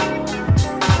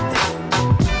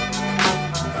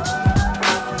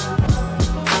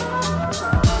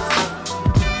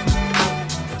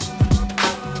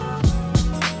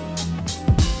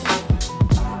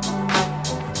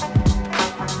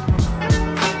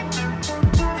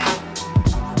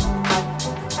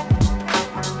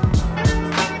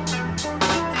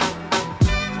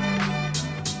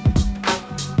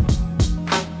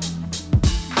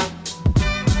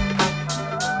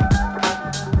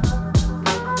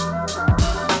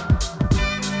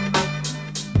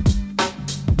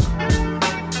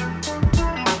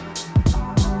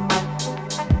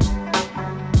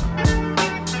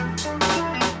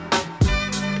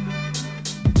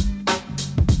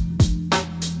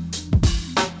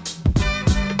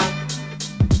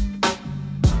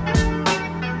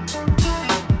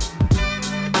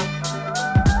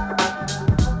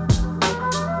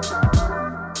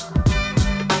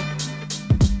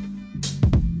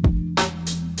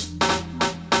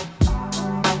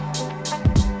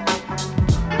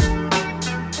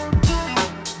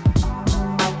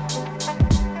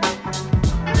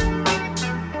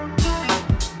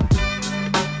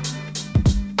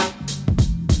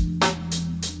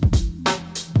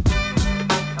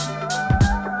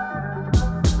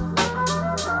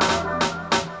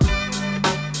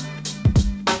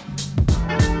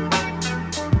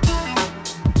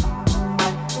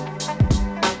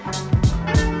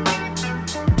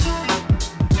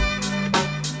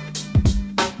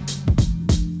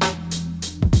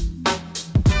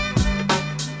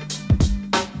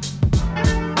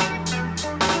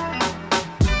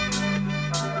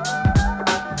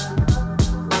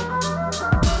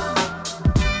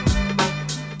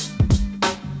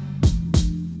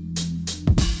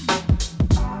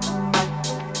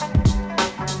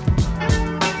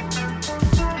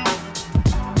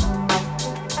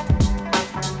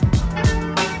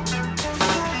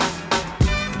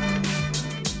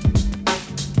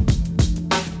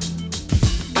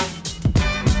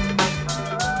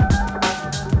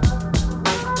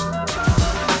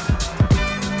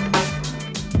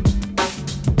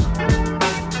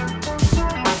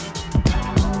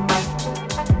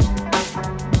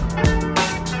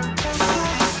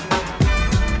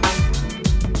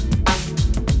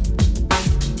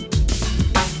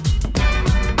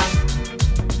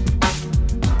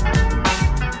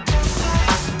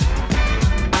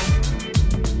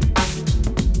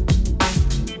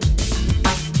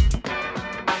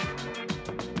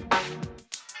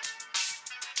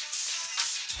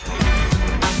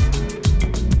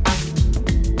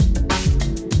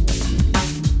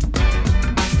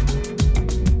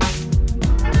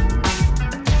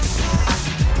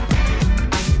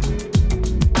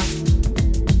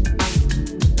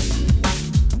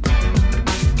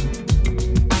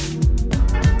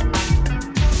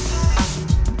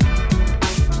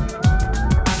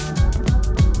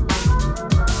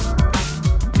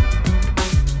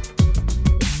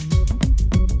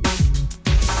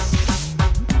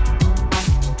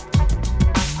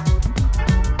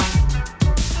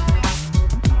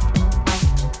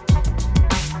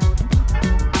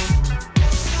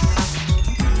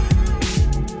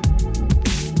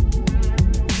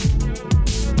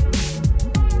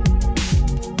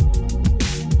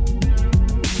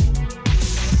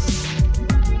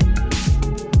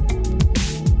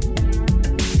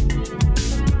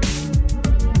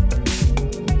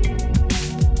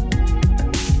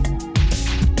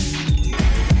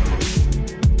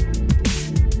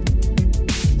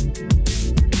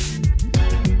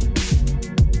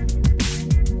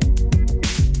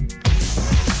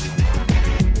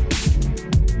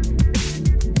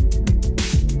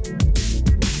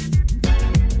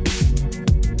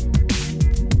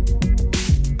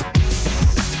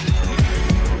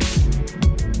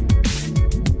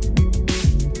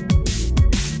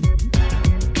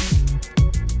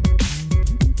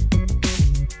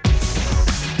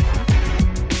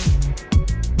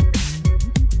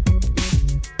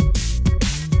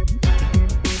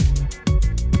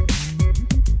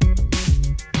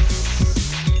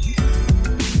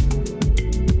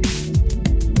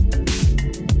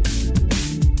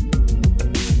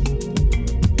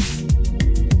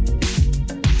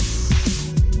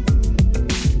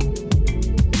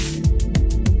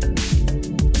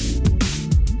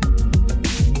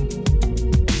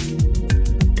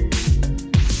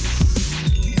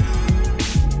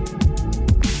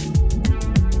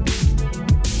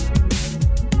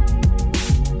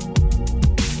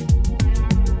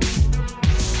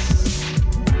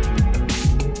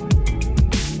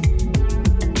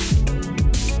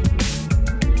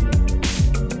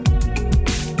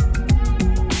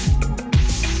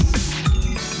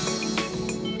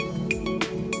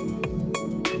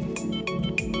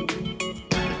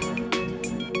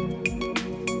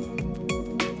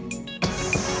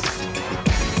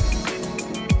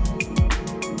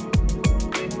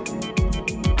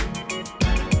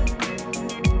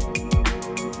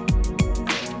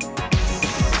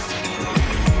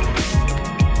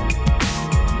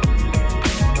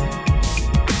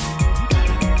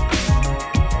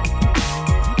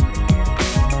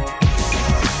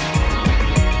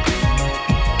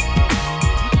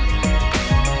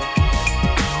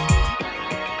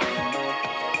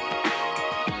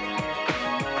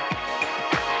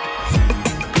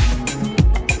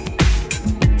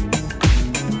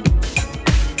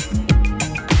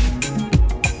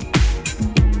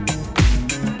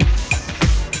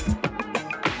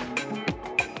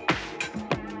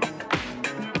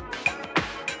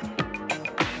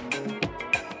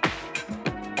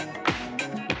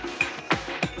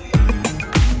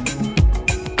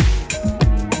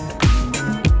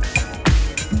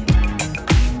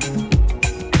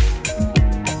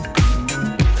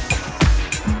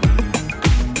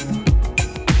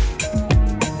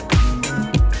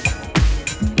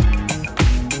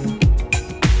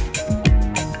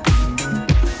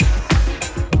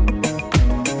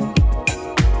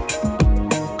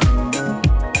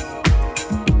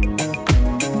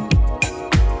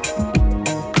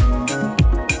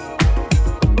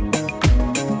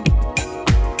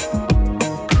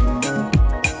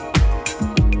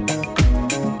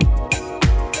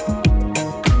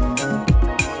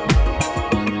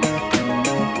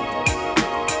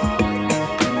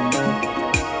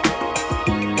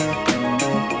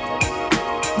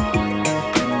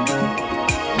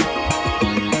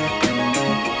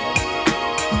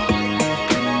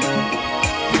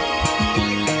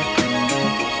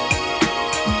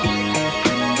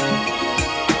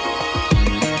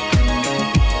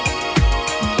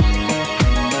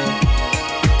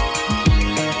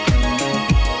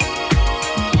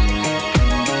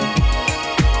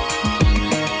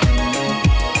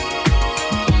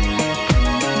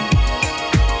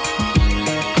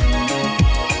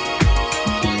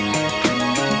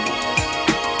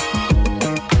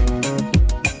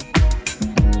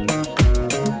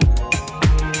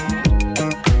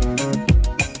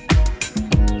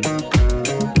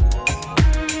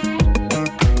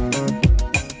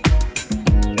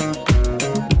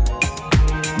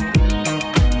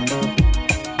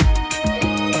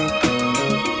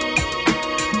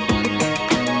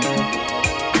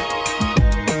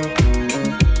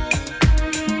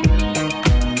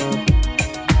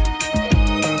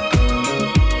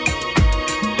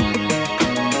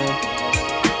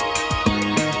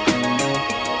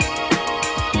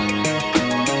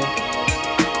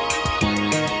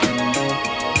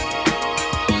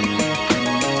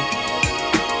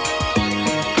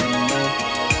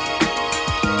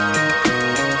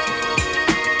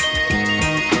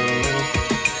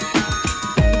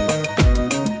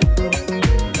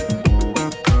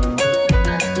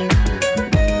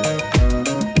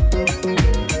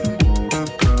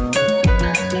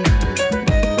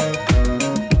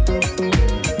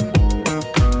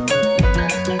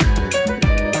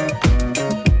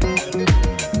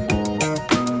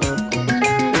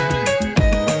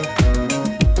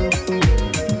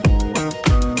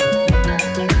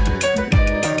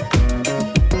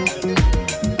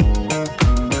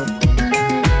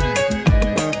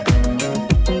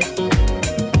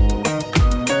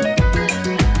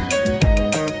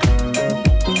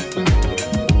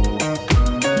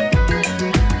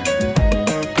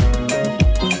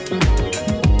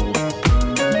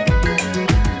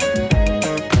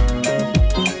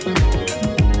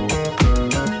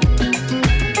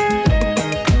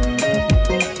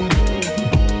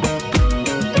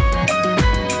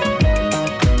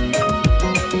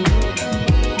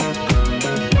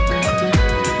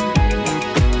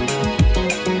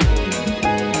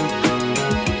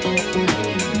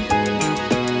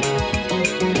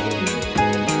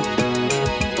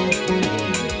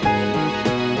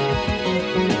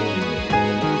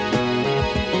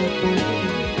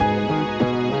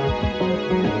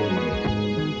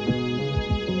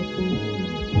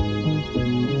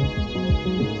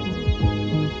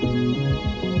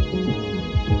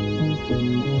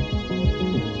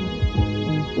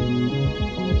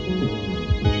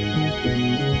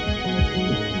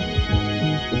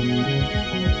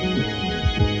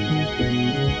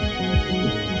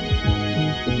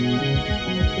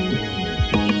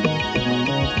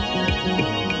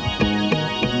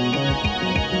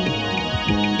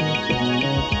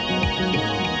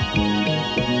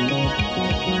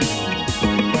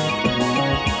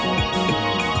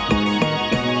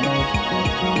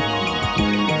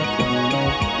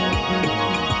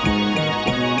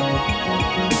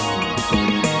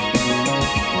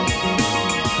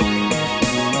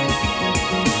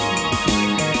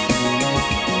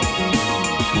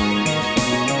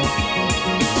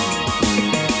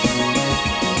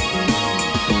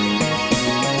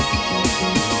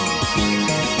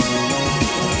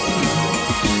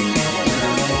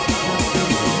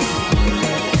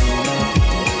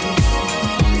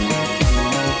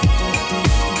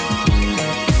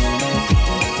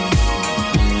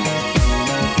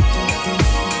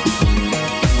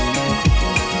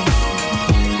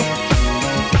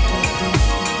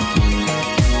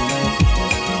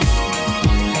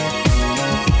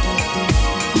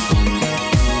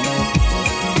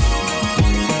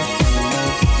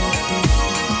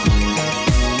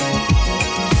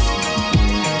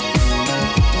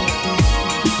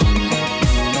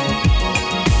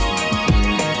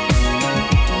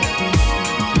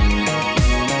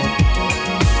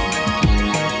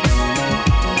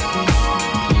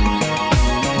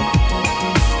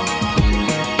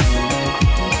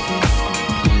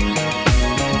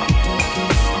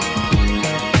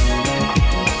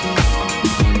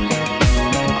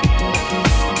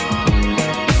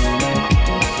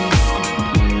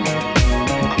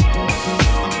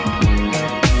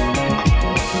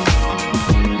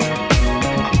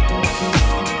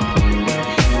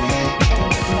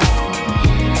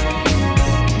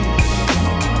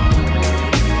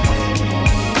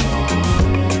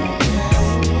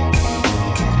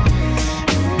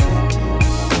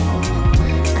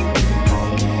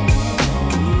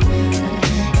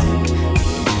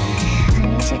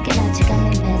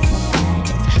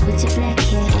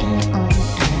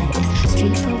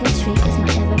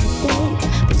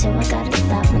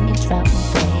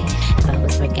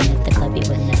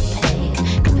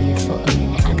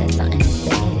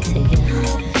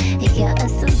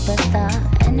 superstar,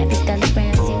 and every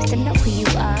telegram seems to know who you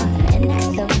are, and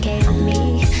that's okay with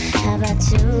me. How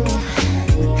about you?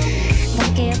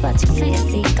 Don't care about your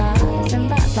fancy cars and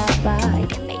blah blah blah.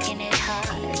 You're making it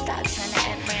hard. Stop trying to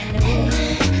act brand new.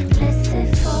 Listen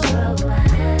for a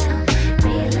while.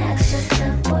 Relax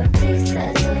yourself, boy, please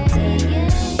settle down.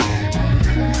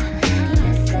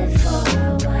 Listen for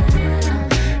a while.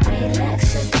 Relax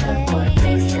yourself, boy,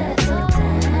 please settle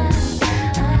down.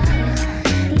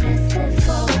 Listen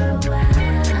for a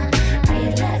while.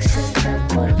 Relax yourself,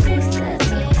 boy, please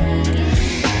settle down.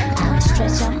 I'll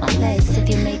stretch out my legs if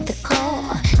you make the call.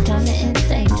 Drive me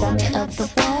insane, drive me up the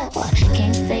wall.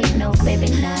 Can't say no, baby,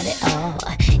 not at all.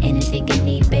 Anything you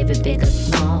need, baby, big or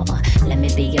small. Let me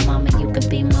be your mama, you could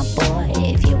be my boy.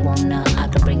 If you wanna, I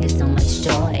could bring you so much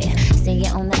joy. See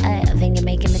you on the app and you're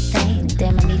making me think.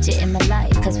 Damn, I need you in my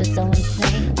life, cause we're so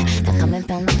insane. Now come and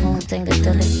pound the phone, finger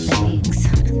till it stings.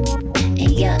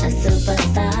 And you're a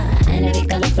superstar, and every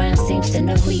color brown seems to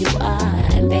know who you are.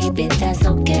 And baby, that's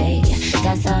okay,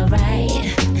 that's alright.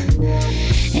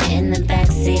 And in the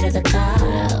backseat of the car,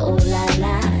 ooh la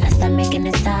la, stop making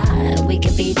it hard, we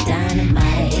could be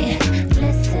dynamite.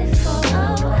 Listen for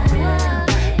a while,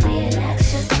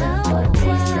 relax yourself, boy,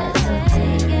 please settle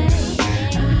down.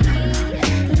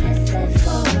 Listen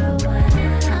for a while,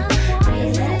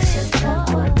 relax yourself,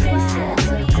 boy, please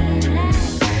settle down.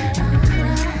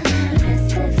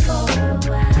 Listen for a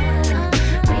while,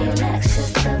 relax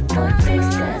yourself, boy, please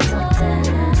settle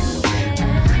down.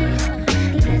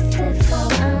 Listen for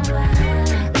a while,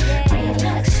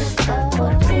 relax yourself,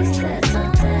 boy, please settle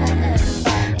down.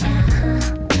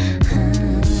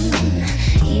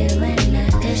 You and I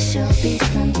could sure be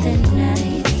something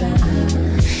nice,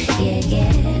 yeah,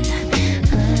 yeah.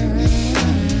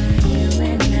 You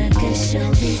and I could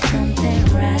sure be something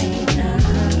right,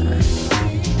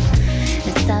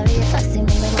 And sorry if I seem a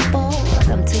little bored,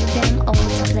 I'm too damn old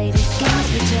to play these games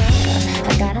with you.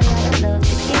 I got a lot of love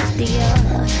to give to you,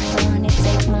 so honey,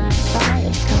 take my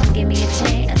advice. Come give me a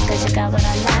chance, cause you got what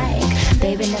I like.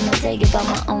 Baby, let me tell you about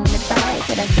my own advice.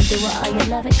 That I can do it all you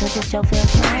love it, cause it sure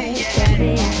feels nice,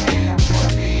 baby.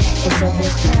 It sure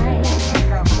feels nice.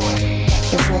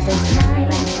 It sure feels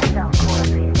nice.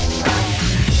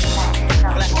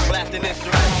 Blasting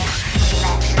instruments.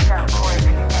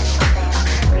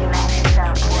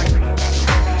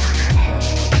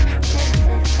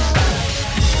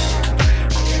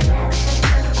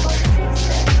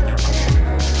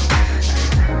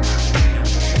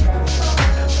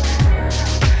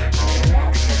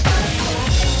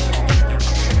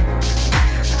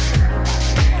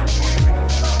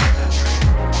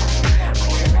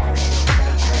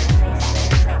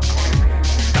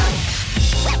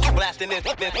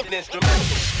 Blasting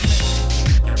instruments.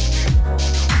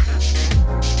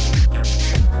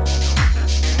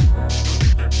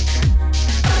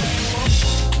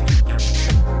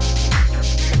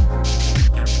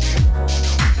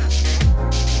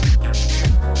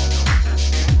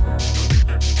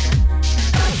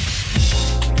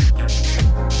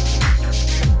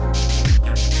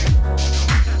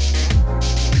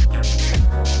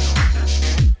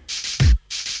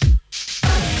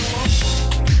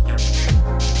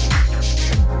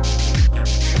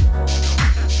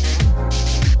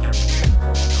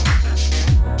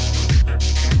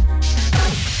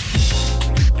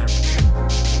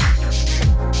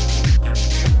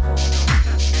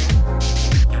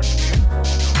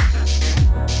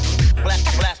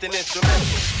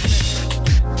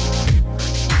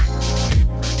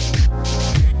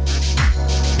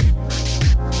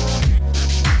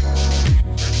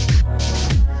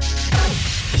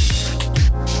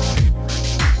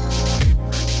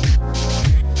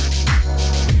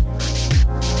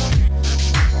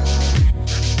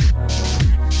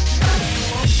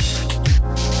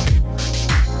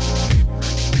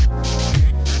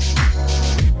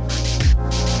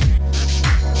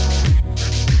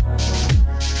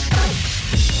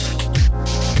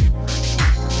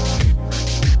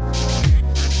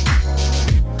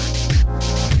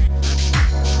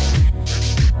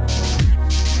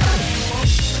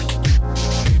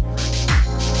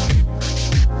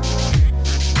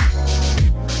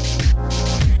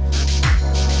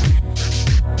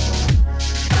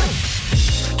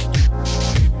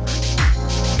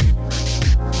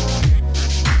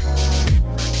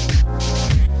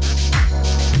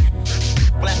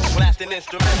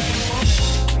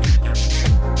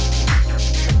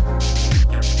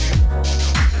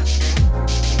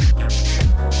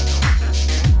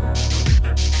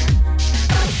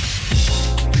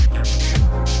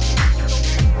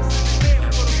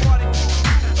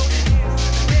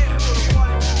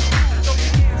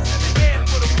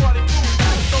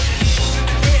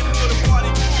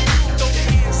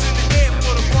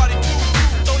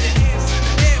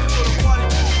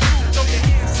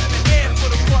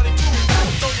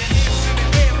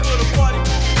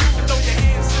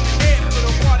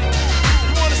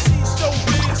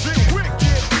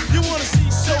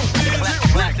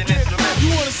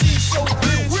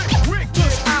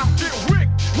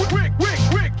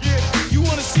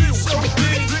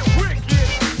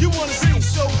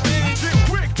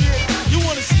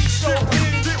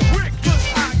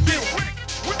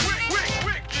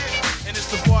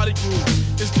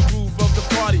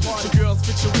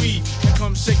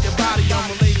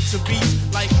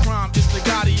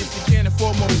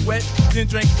 then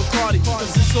drink Bacardi.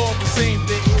 Cause it's all the same,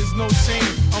 there is no shame.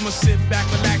 I'ma sit back,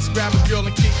 relax, grab a girl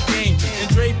and kick game. And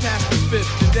Dre past the fifth,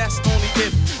 and that's only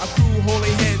if I crew hold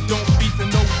a head, don't beef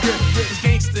and no grip. It's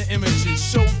gangster images,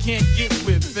 show can't get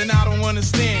with, and I don't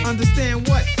understand. Understand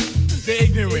what? The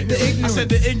ignorant. The ignorance. I said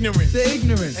the ignorant. The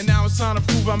ignorance. And now it's time to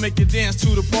prove I make you dance to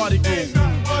the party groove. Ain't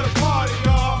nothing but a party,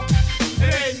 y'all.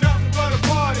 It ain't nothing but a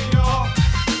party, y'all.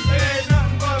 It ain't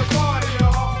nothing but a party,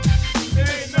 y'all. It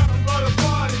ain't nothing but a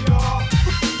party, y'all.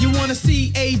 You wanna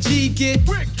see AG get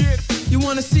Wicked, You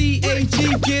wanna see AG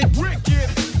get wicked,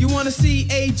 You wanna see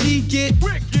AG get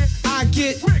wicked, I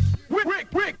get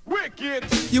wicked,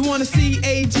 You wanna see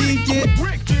AG get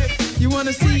wicked, You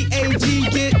wanna see AG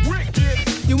get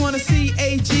wicked, You wanna see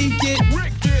AG get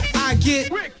wicked, I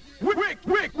get wicked.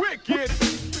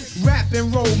 Rap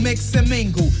and roll, mix and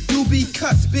mingle. You be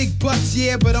cuts, big butts,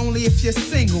 yeah, but only if you're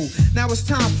single. Now it's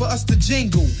time for us to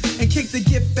jingle and kick the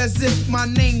gift as if my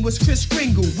name was Kris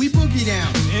Kringle. We boogie down,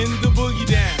 In the boogie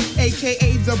down.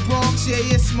 AKA the Bronx,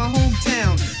 yeah, it's my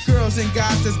hometown. Girls and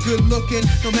guys that's good looking,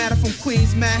 no matter from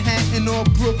Queens, Manhattan, or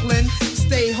Brooklyn.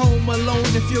 Stay home alone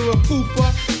if you're a pooper,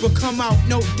 but come out,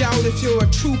 no doubt, if you're a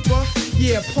trooper.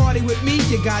 Yeah, party with me,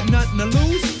 you got nothing to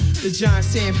lose. The Giants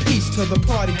saying peace to the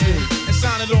party crew. And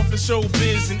sign it off for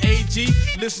Showbiz and AG.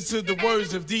 Listen to the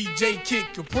words of DJ Kid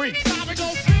Capri.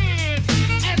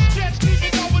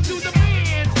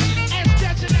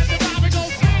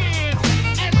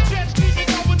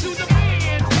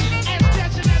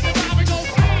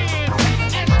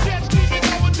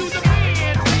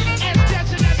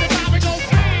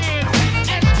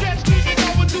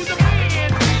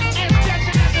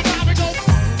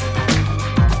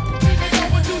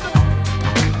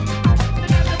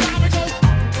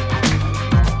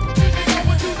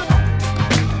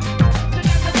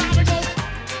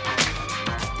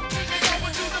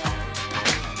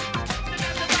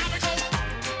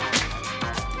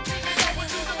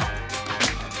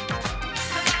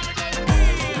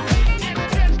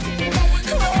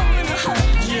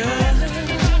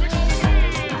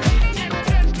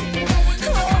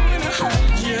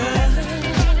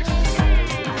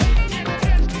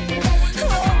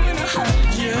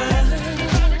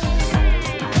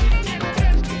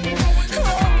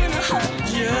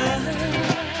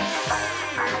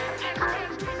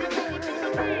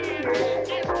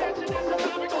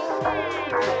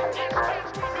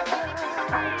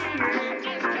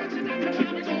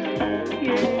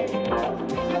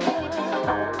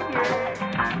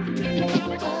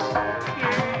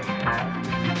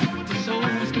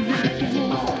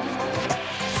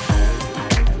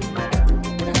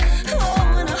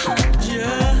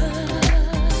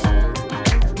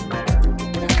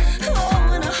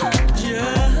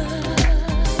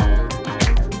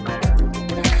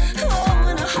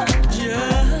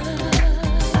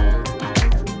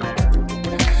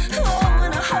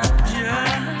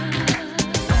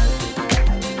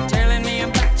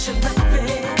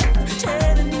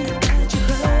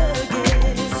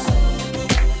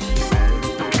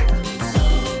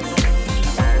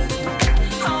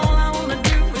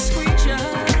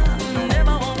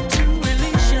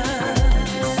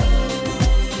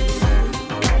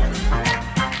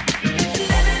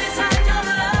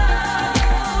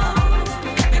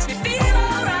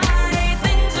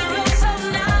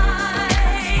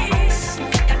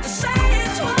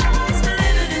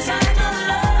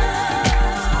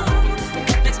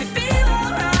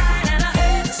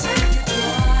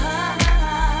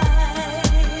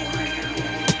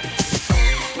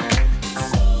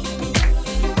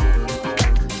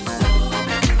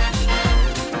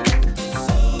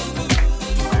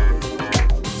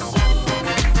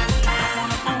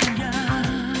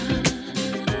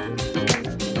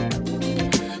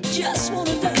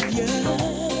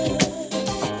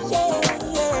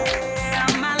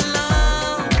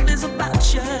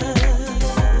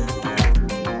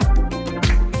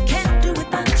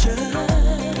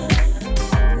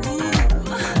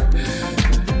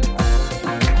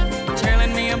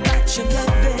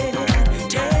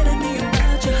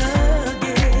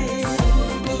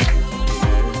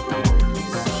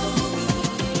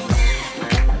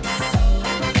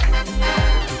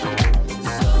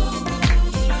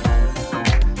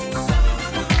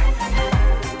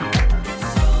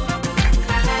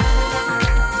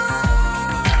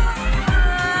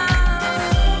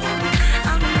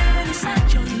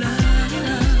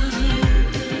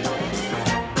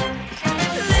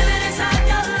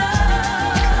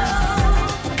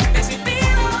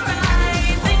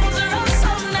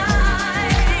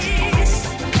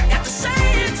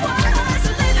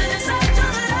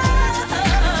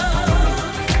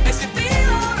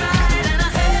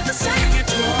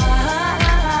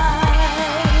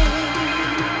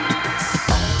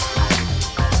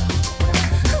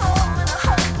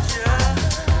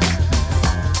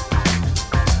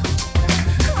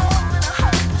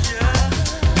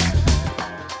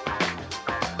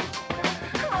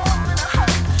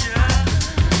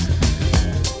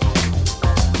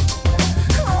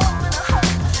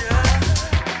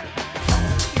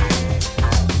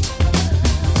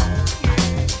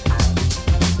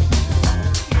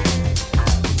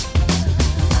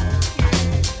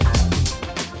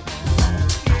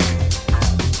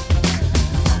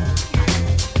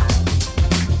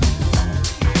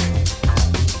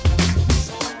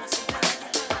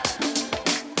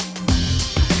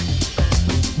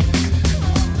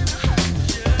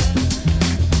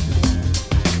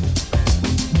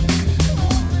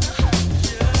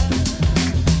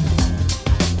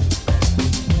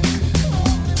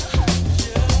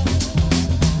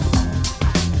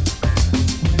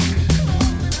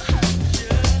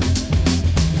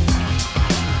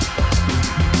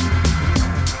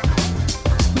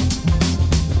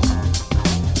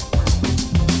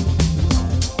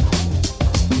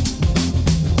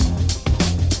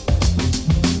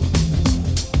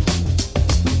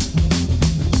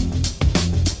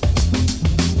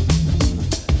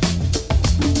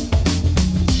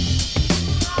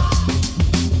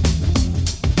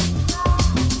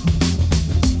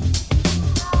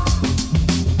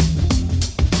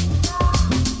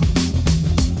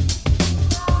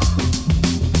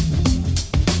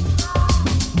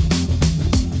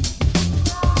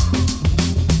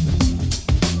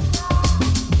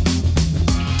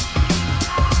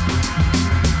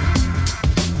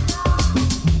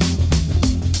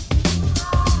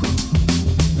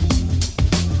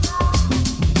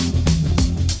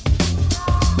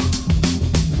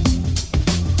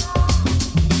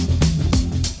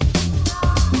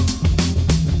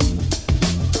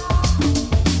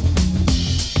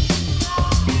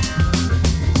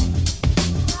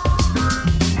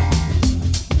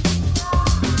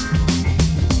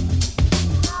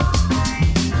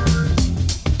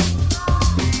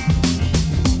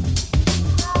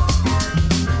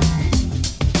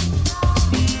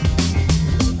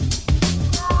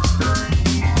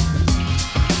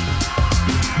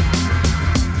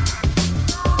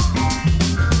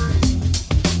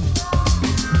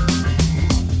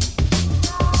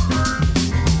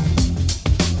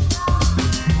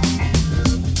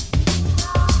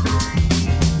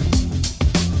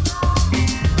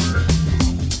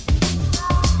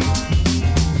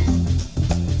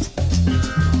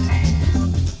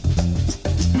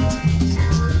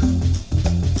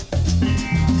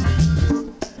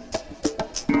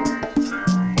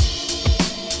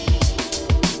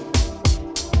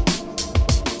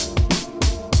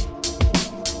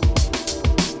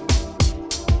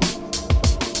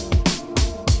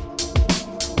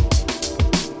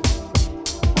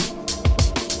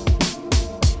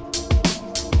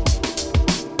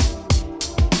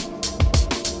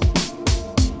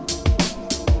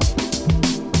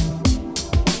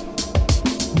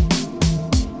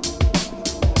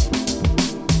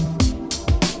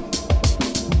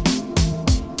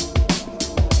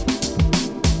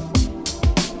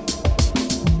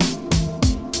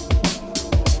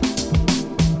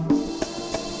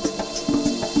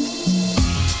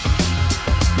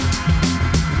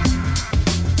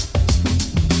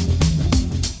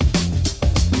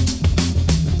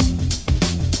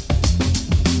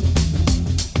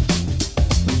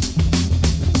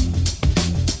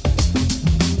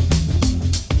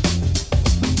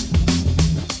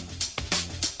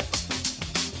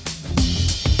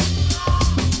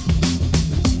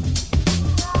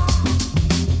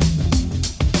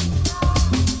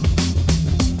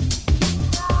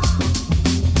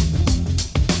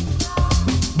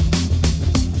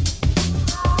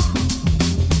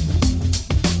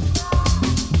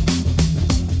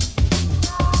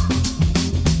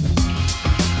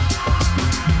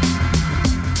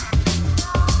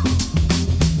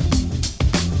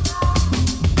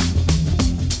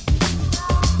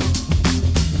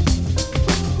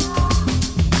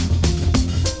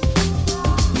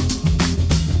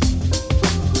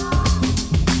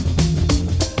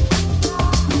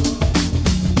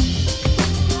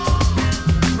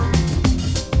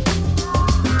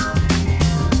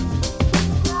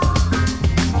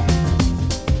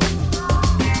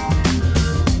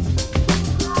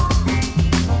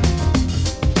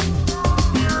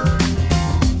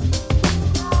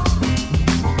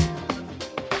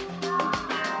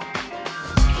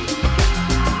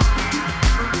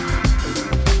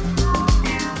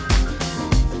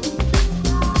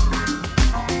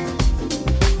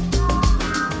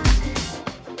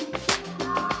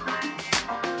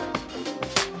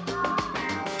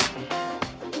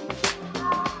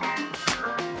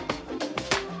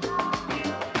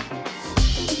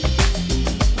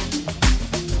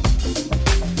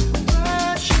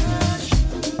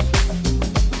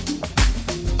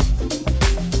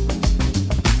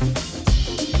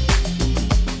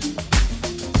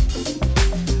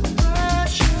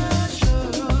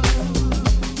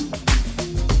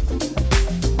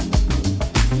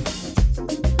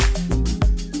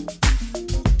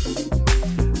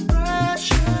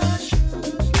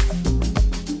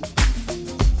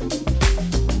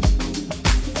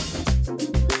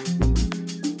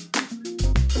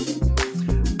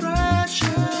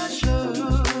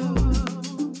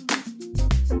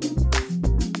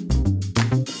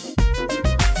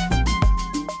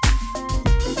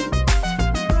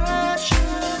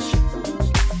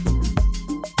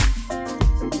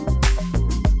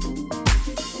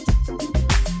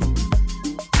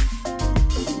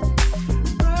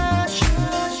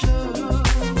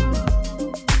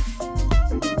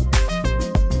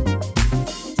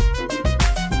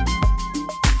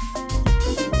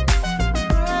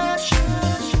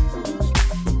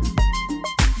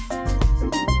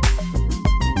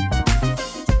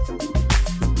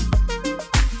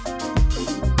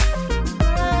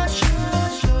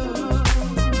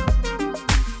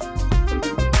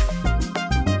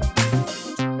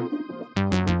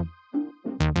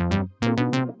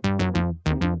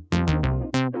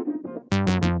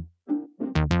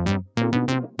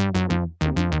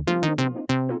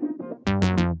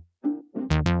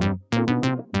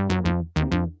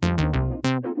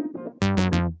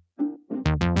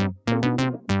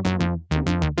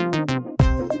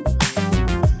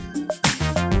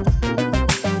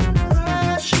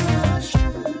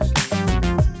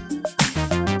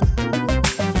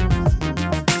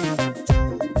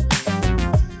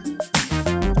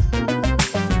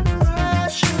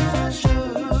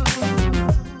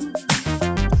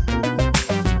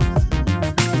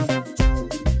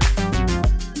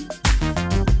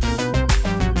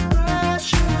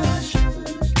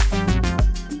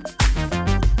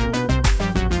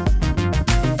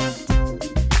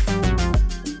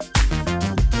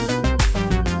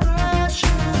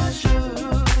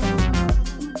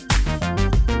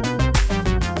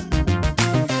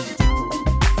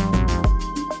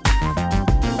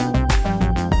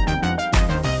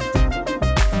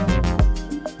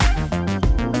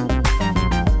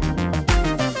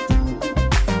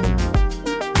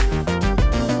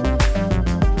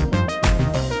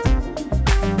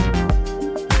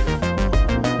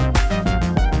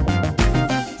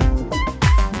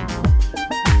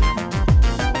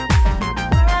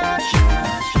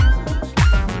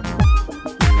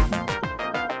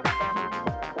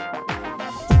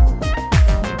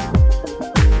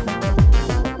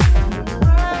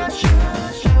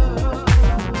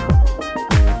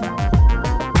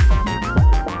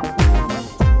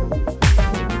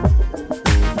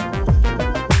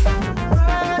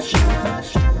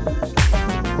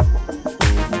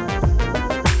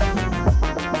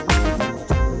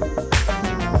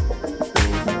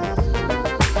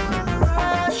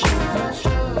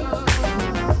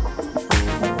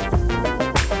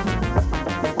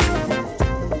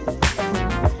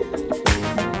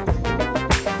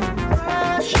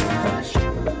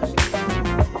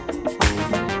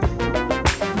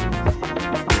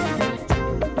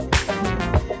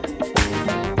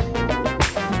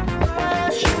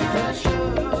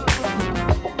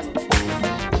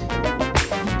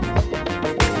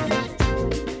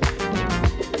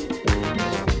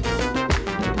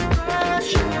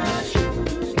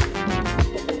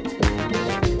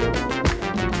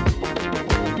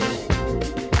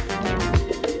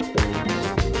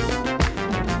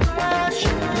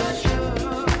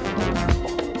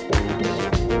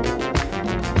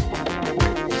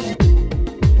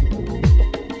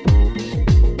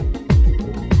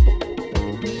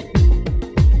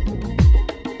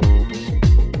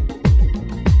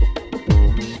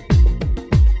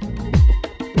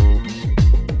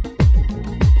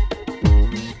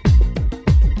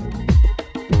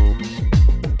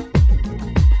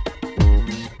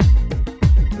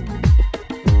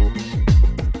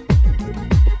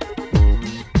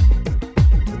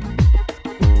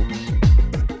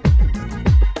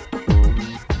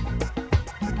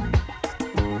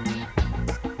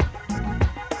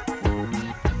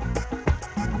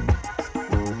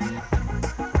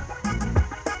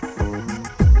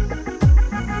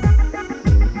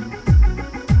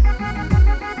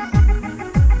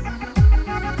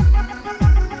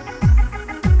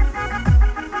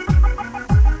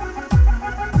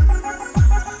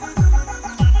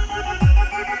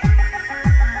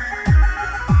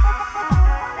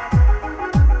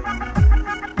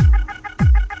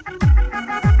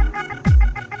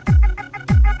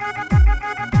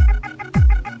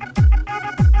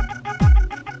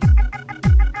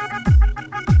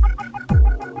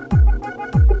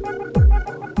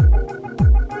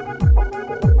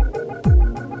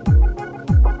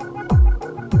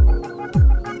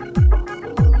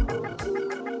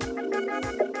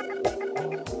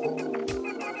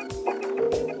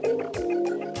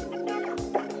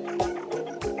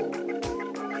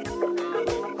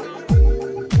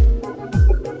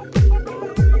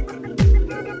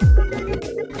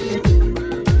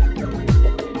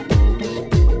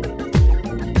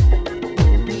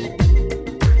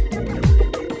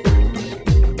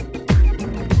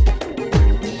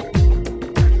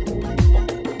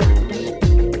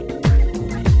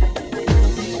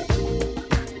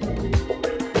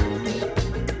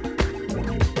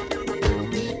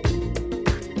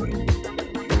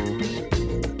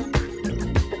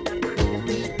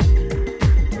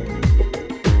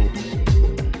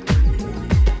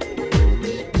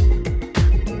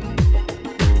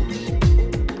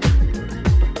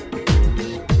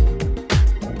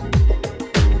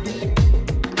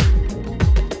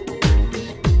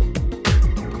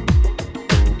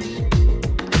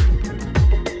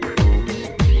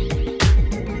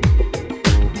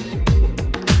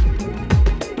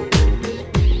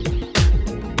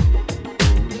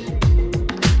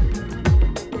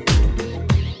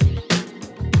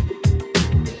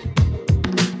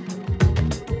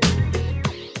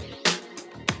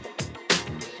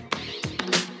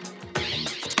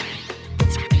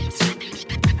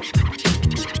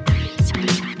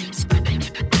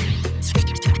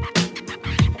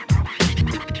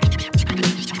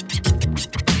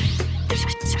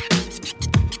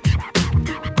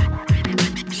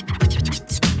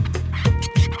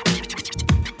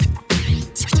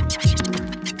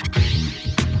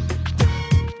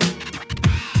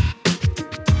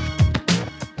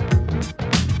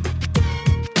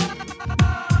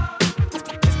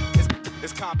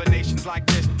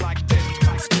 this, like this,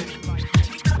 like this, like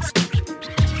this.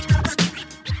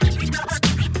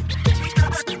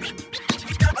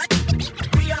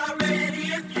 We are ready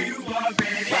if you are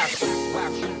ready.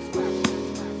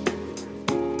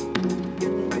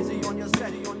 Getting busy on your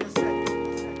steady, on your steady.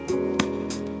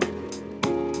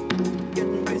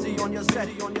 Getting busy on your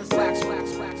steady, on your steady.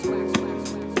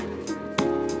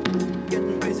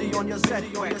 Getting busy on your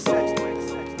steady, on your steady.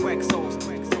 Wax souls,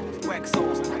 wax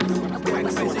souls.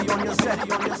 Getting busy on your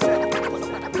steady, on your steady.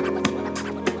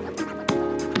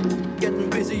 Getting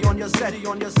busy on your steady,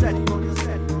 on your steady, on your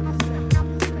steady.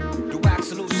 The wax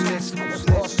solutionist,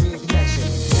 lost reinvention.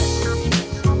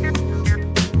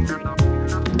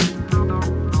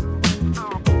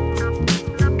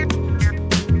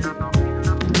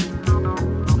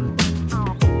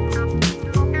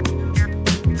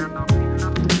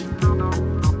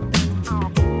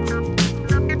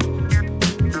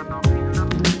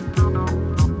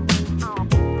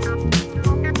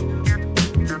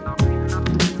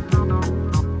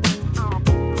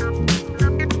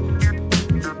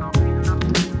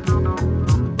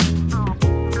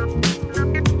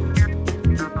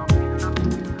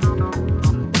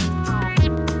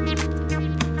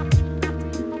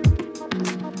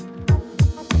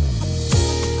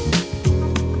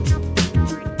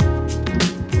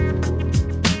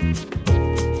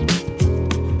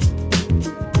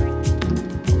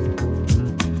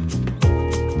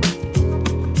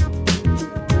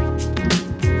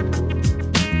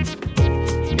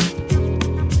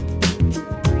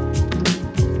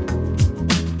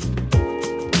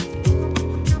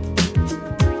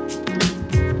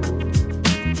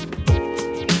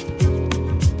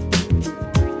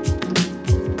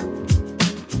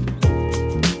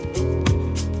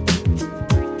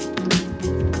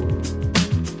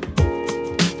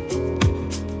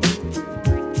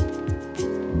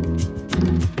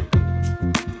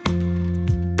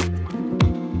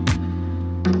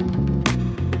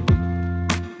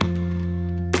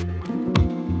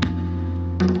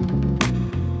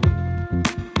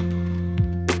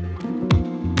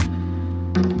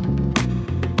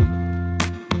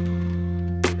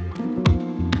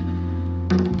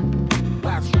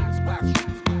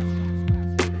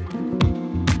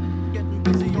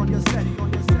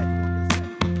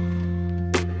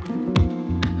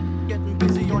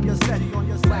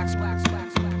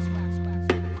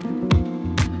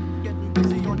 Getting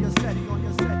busy on your steady, on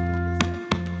your steady.